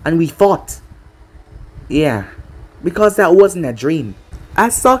down and we fought. Yeah, because that wasn't a dream.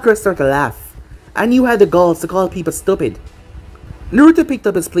 As Sakura started to laugh, and you had the balls to call people stupid. Naruto picked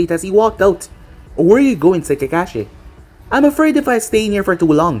up his plate as he walked out. Where are you going? Said Kakashi. I'm afraid if I stay in here for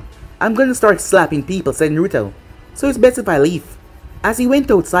too long, I'm gonna start slapping people, said Naruto. So it's best if I leave. As he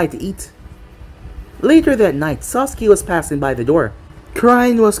went outside to eat. Later that night, Sasuke was passing by the door.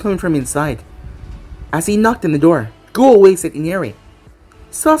 Crying was coming from inside. As he knocked on the door, go away, said Inari.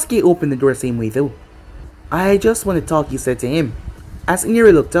 Sasuke opened the door same way though. I just want to talk, he said to him, as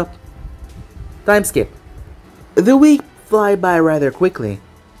Iniri looked up. Time skip. The week fly by rather quickly.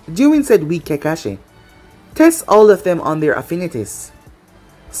 During said week, Kakashi tests all of them on their affinities.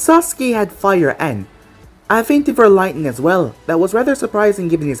 Sasuke had fire and affinity for lightning as well. That was rather surprising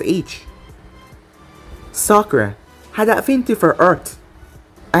given his age. Sakura had affinity for earth.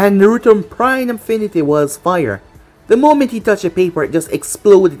 And Naruto's prime affinity was fire. The moment he touched the paper, it just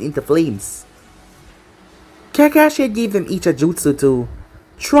exploded into flames. Kakashi gave them each a jutsu to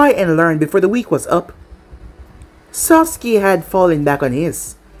try and learn before the week was up. Sasuke had fallen back on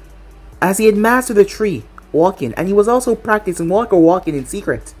his, as he had mastered the tree walking, and he was also practicing water walking in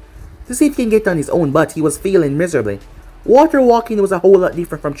secret to see if he can get on his own, but he was failing miserably. Water walking was a whole lot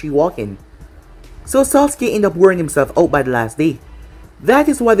different from tree walking, so Sasuke ended up wearing himself out by the last day. That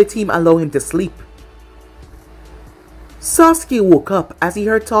is why the team allowed him to sleep. Sasuke woke up as he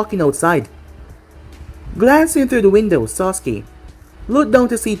heard talking outside. Glancing through the window, Sasuke looked down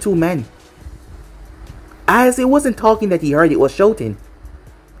to see two men. As it wasn't talking that he heard, it was shouting.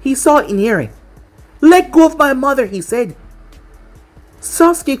 He saw Iniri. "Let go of my mother," he said.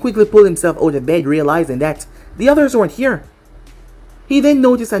 Sasuke quickly pulled himself out of bed, realizing that the others weren't here. He then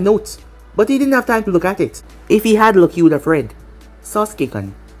noticed a note, but he didn't have time to look at it. If he had looked, he would have read,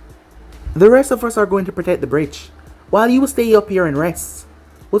 "Sasuke-kun, the rest of us are going to protect the bridge, while you will stay up here and rest.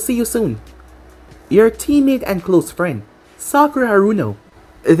 We'll see you soon. Your teammate and close friend, Sakura Haruno."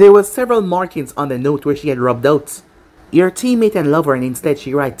 There was several markings on the note where she had rubbed out "your teammate and lover," and instead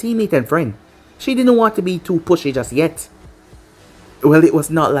she wrote "teammate and friend." She didn't want to be too pushy just yet. Well, it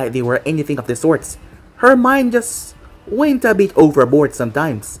was not like they were anything of the sorts. Her mind just went a bit overboard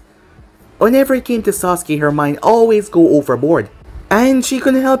sometimes. Whenever it came to Sasuke, her mind always go overboard, and she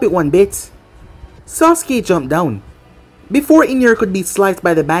couldn't help it one bit. Sasuke jumped down. Before Iniri could be sliced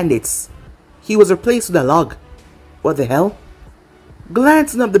by the bandits, he was replaced with a log. What the hell?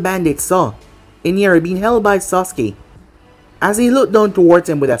 Glancing up, the bandits saw Iniri being held by Sasuke, as he looked down towards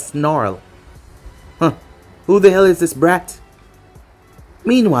him with a snarl. Huh, who the hell is this brat?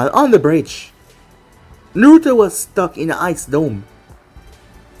 Meanwhile, on the bridge, Naruto was stuck in an ice dome.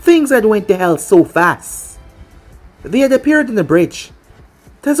 Things had went to hell so fast. They had appeared on the bridge.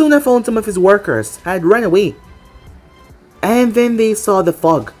 Tazuna found some of his workers had run away. And then they saw the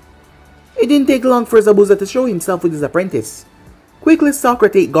fog. It didn't take long for Zabuza to show himself with his apprentice. Quickly,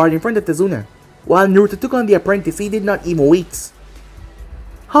 Sakura take guard in front of Tazuna, while Naruto took on the apprentice. He did not even wait.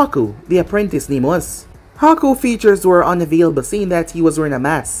 Haku, the apprentice name was. Haku features were unavailable, seeing that he was wearing a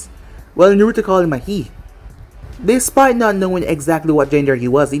mask, while Naruto called him a he. Despite not knowing exactly what gender he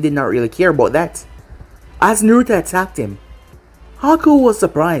was, he did not really care about that. As Naruto attacked him, Haku was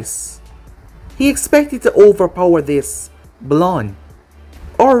surprised. He expected to overpower this blonde,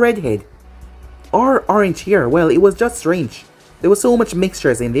 or redhead, or orange hair. Well, it was just strange. There was so much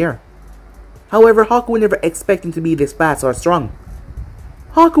mixtures in there. However, Haku never expected him to be this fast or strong.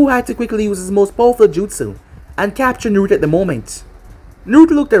 Haku had to quickly use his most powerful jutsu and capture Naruto at the moment.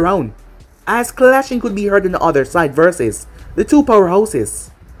 Naruto looked around, as clashing could be heard on the other side versus the two powerhouses.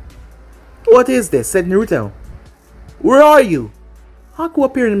 "What is this?" said Naruto. "Where are you?" Haku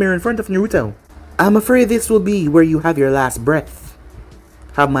appeared in the mirror in front of Naruto. "I'm afraid this will be where you have your last breath."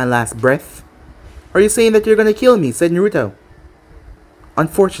 "Have my last breath? Are you saying that you're gonna kill me?" said Naruto.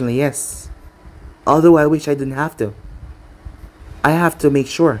 "Unfortunately, yes. Although I wish I didn't have to. I have to make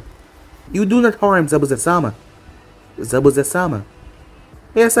sure you do not harm Zabuza-sama." "Zabuza-sama?"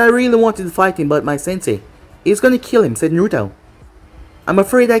 "Yes, I really wanted to fight him, but my sensei is gonna kill him," said Naruto. "I'm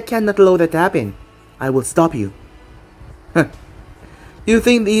afraid I cannot allow that to happen. I will stop you." "Huh. You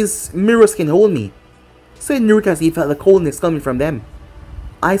think these mirrors can hold me?" said Naruto as he felt the coldness coming from them.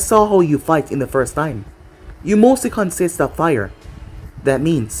 "I saw how you fight in the first time. You mostly consist of fire. That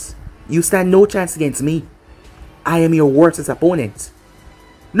means you stand no chance against me. I am your worst opponent."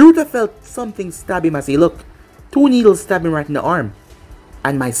 Naruto felt something stab him as he looked. Two needles stabbed him right in the arm.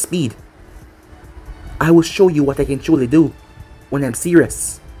 "And my speed. I will show you what I can truly do when I'm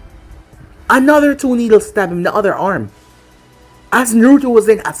serious." Another two needles stabbed him in the other arm, as Naruto was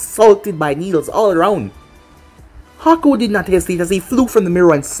then assaulted by needles all around. Haku did not hesitate as he flew from the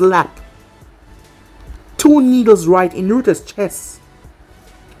mirror and slapped two needles right in Naruto's chest.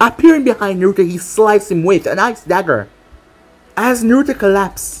 Appearing behind Naruto, he sliced him with an ice dagger. As Naruto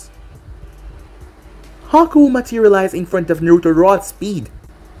collapsed, Haku materialized in front of Naruto raw speed.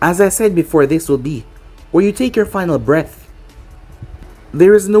 As I said before, this will be where you take your final breath.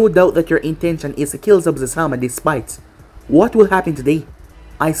 There is no doubt that your intention is to kill Zabuza-sama despite what will happen today.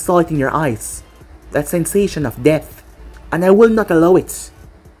 I saw it in your eyes, that sensation of death, and I will not allow it.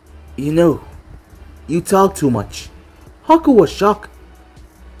 You know, You talk too much. Haku was shocked.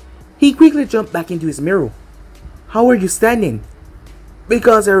 He quickly jumped back into his mirror. How are you standing?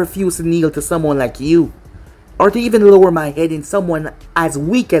 Because I refuse to kneel to someone like you, or to even lower my head in someone as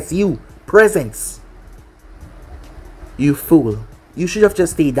weak as you presence. You fool. You should have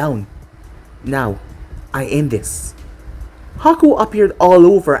just stayed down. Now, I end this. Haku appeared all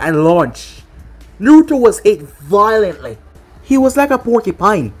over and launched. Naruto was hit violently. He was like a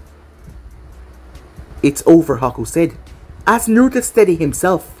porcupine. It's over, Haku said, as Naruto steadied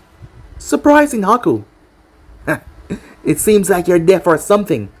himself, surprising Haku. It seems like you're deaf or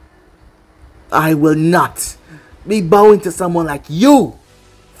something. I will not be bowing to someone like you.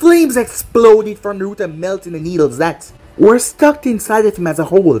 Flames exploded from Naruto, melting the needles that were stuck inside of him as a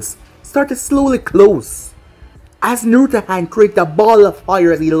holes started slowly close. As Naruto's hand created a ball of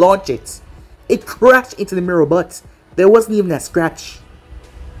fire as he launched it, it crashed into the mirror, but there wasn't even a scratch.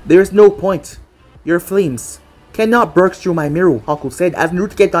 There's no point. Your flames cannot burst through my mirror, Haku said as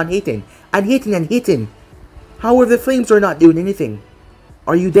Naruto kept on hitting and hitting and hitting. However, the flames were not doing anything.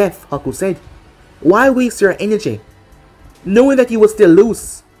 Are you deaf? Haku said. Why waste your energy, knowing that you will still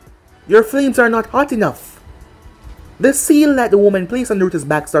lose? Your flames are not hot enough. The seal that the woman placed on Naruto's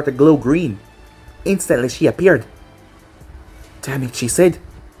back started to glow green. Instantly, she appeared. Damn it, she said.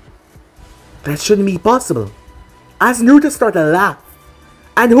 That shouldn't be possible. As Naruto started to laugh.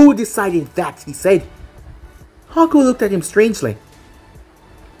 And who decided that? He said. Haku looked at him strangely.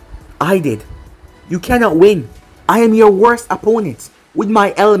 I did. You cannot win. I am your worst opponent. With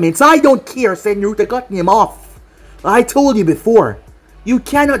my elements. I don't care, said Naruto, cutting him off. I told you before. You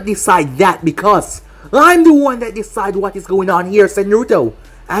cannot decide that because I'm the one that decides what is going on here, said Naruto.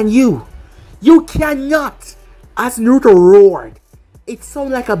 And you cannot. As Naruto roared, it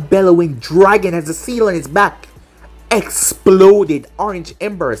sounded like a bellowing dragon as the seal on his back exploded, orange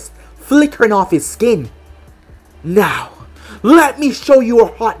embers flickering off his skin. Now, let me show you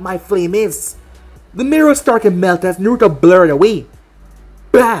how hot my flame is. The mirror started to melt as Naruto blurred away.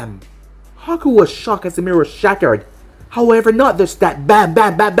 Bam! Haku was shocked as the mirror shattered. However, not just that bam,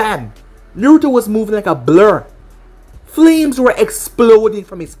 bam, bam, bam. Naruto was moving like a blur. Flames were exploding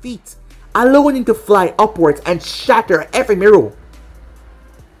from his feet, allowing him to fly upwards and shatter every mirror.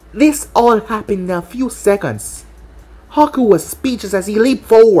 This all happened in a few seconds. Haku was speechless as he leaped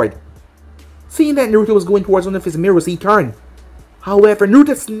forward. Seeing that Naruto was going towards one of his mirrors, he turned. However,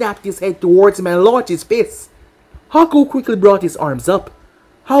 Naruto snapped his head towards him and launched his fist. Haku quickly brought his arms up.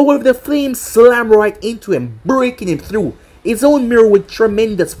 However, the flames slammed right into him, breaking him through his own mirror with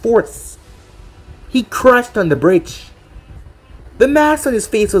tremendous force. He crashed on the bridge. The mask on his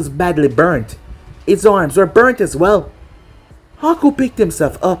face was badly burnt. His arms were burnt as well. Haku picked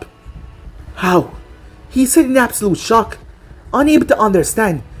himself up. How? He said in absolute shock, unable to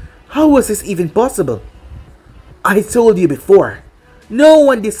understand. How was this even possible? I told you before. No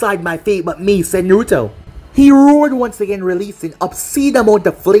one decide my fate but me, said Naruto. He roared once again, releasing obscene amount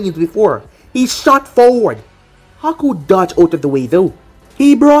of flames before he shot forward. Haku dodged out of the way though.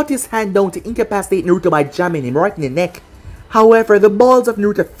 He brought his hand down to incapacitate Naruto by jamming him right in the neck. However, the balls of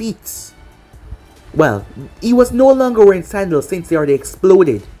Naruto's feet... Well, he was no longer wearing sandals since they already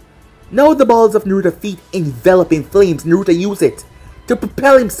exploded. Now the balls of Naruto's feet enveloped in flames, Naruto used it to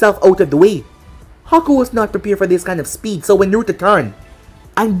propel himself out of the way. Haku was not prepared for this kind of speed, so when Naruto turned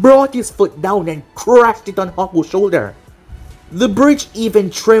and brought his foot down and crashed it on Haku's shoulder, the bridge even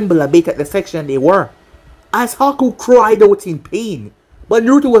trembled a bit at the section they were, as Haku cried out in pain. But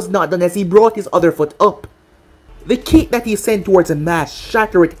Naruto was not done as he brought his other foot up. The kick that he sent towards the mask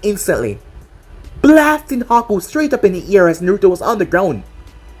shattered it instantly, blasting Haku straight up in the air as Naruto was on the ground,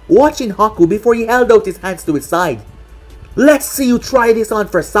 watching Haku before he held out his hands to his side. Let's see you try this on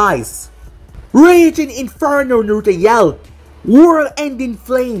for size. Raging Inferno, Naruto yelled. World-ending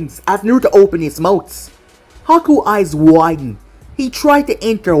flames as Naruto opened his mouth. Haku's eyes widened. He tried to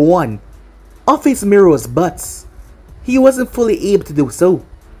enter one of his mirrors, but he wasn't fully able to do so.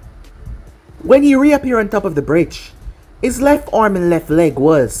 When he reappeared on top of the bridge, his left arm and left leg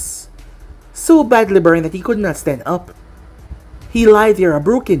was so badly burned that he could not stand up. He lay there a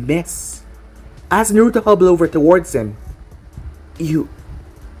broken mess as Naruto hobbled over towards him. You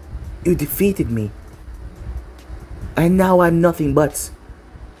defeated me. And now I'm nothing but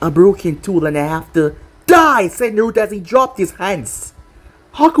a broken tool and I have to die, said Naruto as he dropped his hands.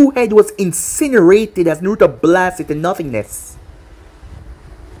 Haku's head was incinerated as Naruto blasted to nothingness.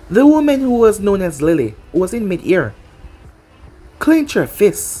 The woman who was known as Lily was in mid-air. Clench her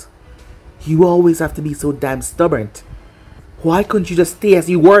fists. You always have to be so damn stubborn. Why couldn't you just stay as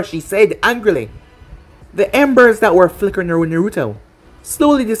you were, she said angrily. The embers that were flickering around Naruto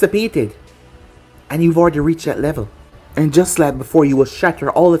slowly dissipated. and you've already reached that level. And just like before, you will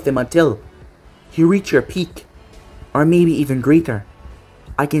shatter all of them until you reach your peak, or maybe even greater.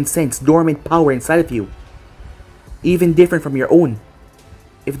 I can sense dormant power inside of you, even different from your own.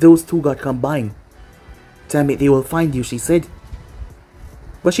 If those two got combined, damn it, they will find you, she said.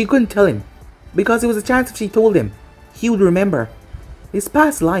 But she couldn't tell him, because there was a chance if she told him, he would remember his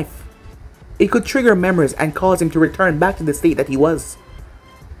past life. It could trigger memories and cause him to return back to the state that he was.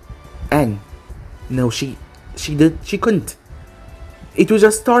 And no, she couldn't. It would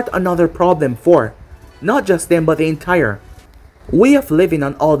just start another problem for not just them, but the entire way of living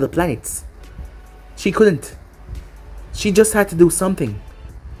on all the planets. She couldn't. She just had to do something.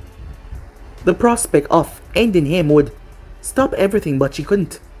 The prospect of ending him would stop everything, but she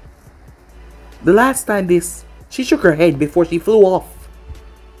couldn't. The last time she shook her head before she flew off,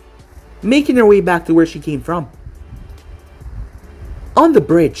 making her way back to where she came from. On the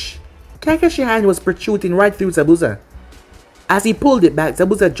bridge, Kakashi's hand was protruding right through Zabuza. As he pulled it back,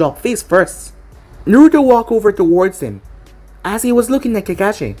 Zabuza dropped face first. Naruto walked over towards him as he was looking at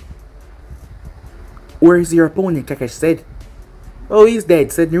Kakashi. "Where is your opponent?" Kakashi said. "Oh, he's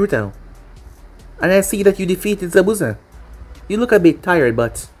dead," said Naruto. "And I see that you defeated Zabuza. You look a bit tired,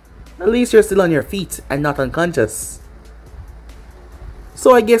 but at least you're still on your feet and not unconscious.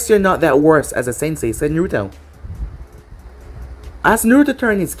 So I guess you're not that worse as a sensei," said Naruto. As Naruto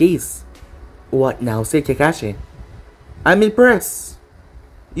turned his gaze, "What now?" said Kakashi. "I'm impressed.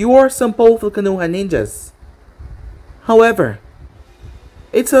 You are some powerful Konoha ninjas. However,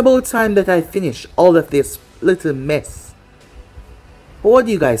 it's about time that I finish all of this little mess. What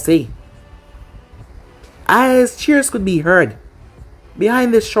do you guys say?" As cheers could be heard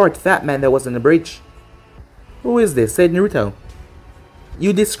behind this short fat man that was on the bridge. "Who is this?" said Naruto.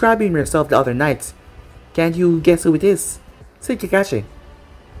 "You described him yourself the other night. Can't you guess who it is?" said Kakashi.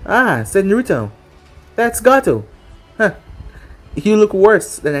 "Ah," said Naruto. "That's Gato." "Huh. You look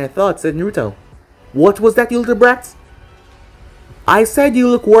worse than I thought," said Naruto. "What was that, you little brat?" "I said you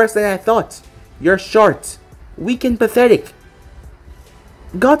look worse than I thought. You're short, weak and pathetic."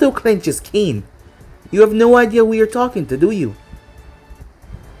 Gato clenched his cane. "You have no idea who you're talking to, do you?"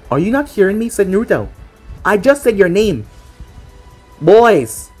 "Are you not hearing me?" said Naruto. "I just said your name."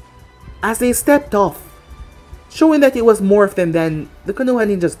 "Boys!" As they stepped off, showing that it was more of them than the Konoha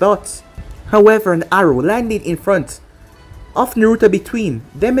ninjas thought. However, an arrow landed in front of Naruto between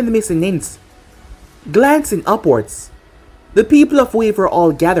them and the missing ninjas. Glancing upwards, the people of Wave were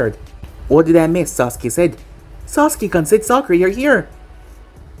all gathered. "What did I miss?" Sasuke said. "Sasuke-kun," said Sakura, "you're here."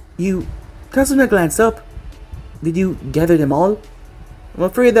 Kazuna glanced up. "Did you gather them all?" "I'm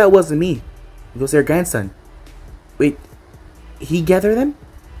afraid that wasn't me. It was their grandson." "Wait, he gathered them?"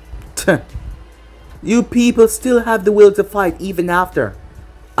 "Tuh. You people still have the will to fight even after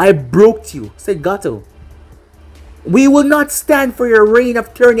I broke you," said Gato. "We will not stand for your reign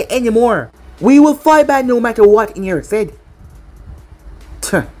of tyranny anymore. We will fight back no matter what," Inira said.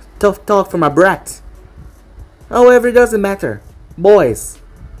 "Tuh, tough talk from a brat. However, it doesn't matter. Boys,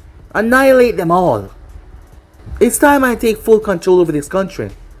 annihilate them all. It's time I take full control over this country."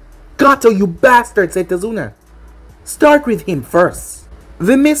 "Gato, you bastard," said Tazuna. "Start with him first."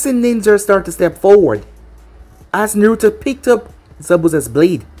 The missing ninja started to step forward as Naruto picked up Zabuza's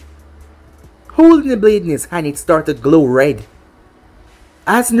blade. Holding the blade in his hand, it started to glow red.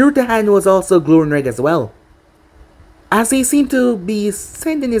 As Naruto's hand was also glowing red as well, as he seemed to be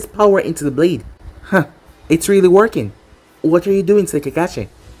sending his power into the blade. "Huh, it's really working." "What are you doing?" said Kakashi.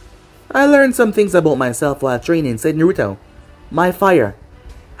 "I learned some things about myself while training," said Naruto. "My fire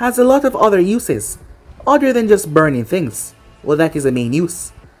has a lot of other uses, other than just burning things. Well, that is the main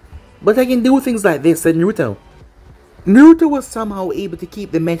use. But I can do things like this," said Naruto. Naruto was somehow able to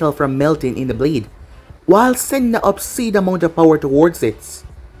keep the metal from melting in the blade, while sending an obscene amount of power towards it.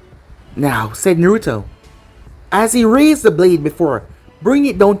 "Now," said Naruto, as he raised the blade before bringing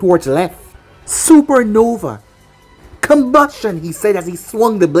it down towards the left. "Supernova! Combustion!" he said as he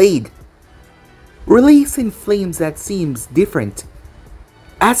swung the blade, releasing flames that seems different.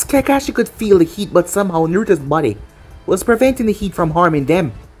 As Kakashi could feel the heat, but somehow Naruto's body was preventing the heat from harming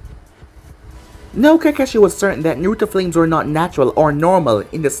them. Now Kakashi was certain that Naruto flames were not natural or normal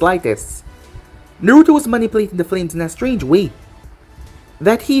in the slightest. Naruto was manipulating the flames in a strange way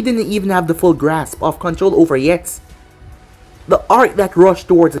that he didn't even have the full grasp of control over yet. The arc that rushed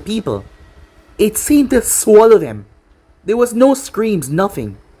towards the people, it seemed to swallow them. There was no screams,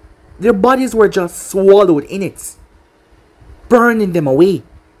 nothing. Their bodies were just swallowed in it, burning them away.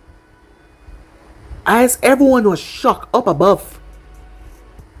 As everyone was shocked up above.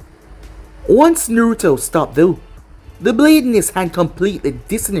 Once Naruto stopped though, the blade in his hand completely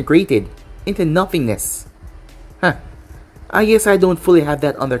disintegrated. into nothingness. Huh. I guess I don't fully have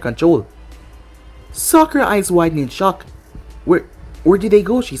that under control. Sakura eyes widen in shock. Where did they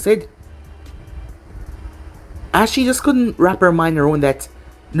go? She said. As she just couldn't wrap her mind around that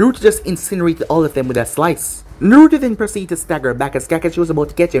Naruto just incinerated all of them with a slice. Naruto then proceeded to stagger back as Kakashi was about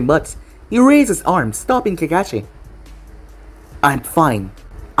to catch him, but he raised his arm, stopping Kakashi. I'm fine.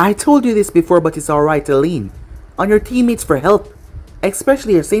 I told you this before, but it's alright to lean on your teammates for help,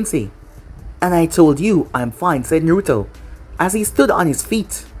 especially your sensei. And I told you I'm fine, said Naruto, as he stood on his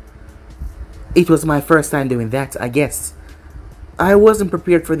feet. It was my first time doing that, I guess. I wasn't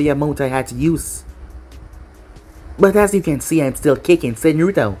prepared for the amount I had to use. But as you can see, I'm still kicking, said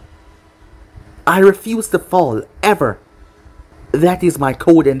Naruto. I refuse to fall, ever. That is my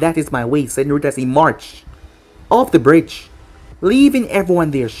code and that is my way, said Naruto as he marched off the bridge, leaving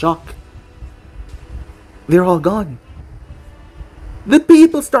everyone there shocked. They're all gone. The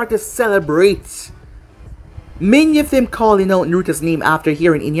people start to celebrate. Many of them calling out Naruto's name after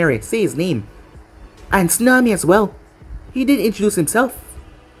hearing Inari say his name. And Tsunami as well. He did introduce himself.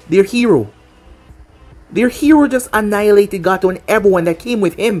 Their hero. Their hero just annihilated Gato and everyone that came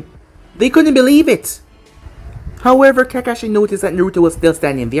with him. They couldn't believe it. However, Kakashi noticed that Naruto was still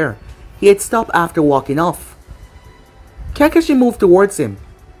standing there. He had stopped after walking off. Kakashi moved towards him.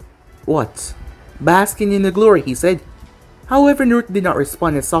 What? Basking in the glory, he said. However, Naruto did not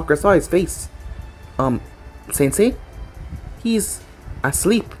respond as Sakura saw his face. Sensei? He's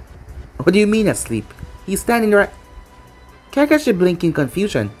asleep. What do you mean asleep? He's standing right... Kakashi blinked in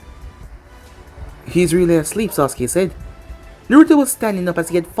confusion. He's really asleep, Sasuke said. Naruto was standing up as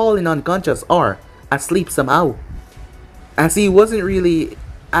he had fallen unconscious or asleep somehow, as he wasn't really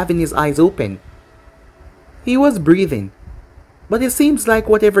having his eyes open. He was breathing, but it seems like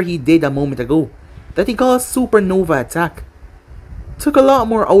whatever he did a moment ago, that he caused supernova attack, took a lot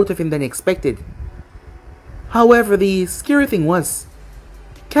more out of him than expected. However, the scary thing was,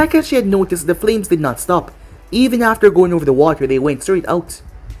 Kakashi had noticed the flames did not stop. Even after going over the water, they went straight out.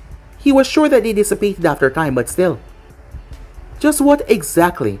 He was sure that they dissipated after time, but still. Just what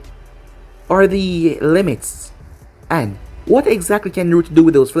exactly are the limits? And what exactly can Naruto do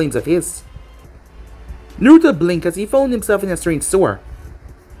with those flames of his? Naruto blinked as he found himself in a strange store.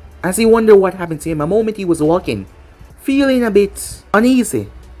 As he wondered what happened to him, a moment he was walking, feeling a bit uneasy,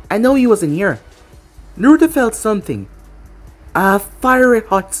 and now he was in here. Naruto felt something. A fiery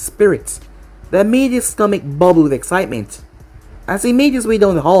hot spirit that made his stomach bubble with excitement as he made his way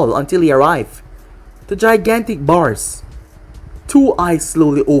down the hall until he arrived to gigantic bars. Two eyes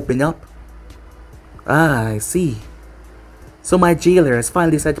slowly opened up. Ah, I see. So my jailer has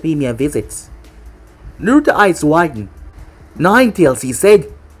finally decided to pay me a visit. Naruto's eyes widened. Ninetales, he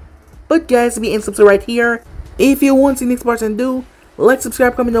said. But guys, be and subscribe right here. If you want to see the next part and do, like,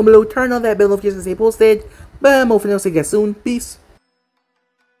 subscribe, comment down below, turn on that bell notification to stay posted. But I'm over now, see you guys soon. Peace.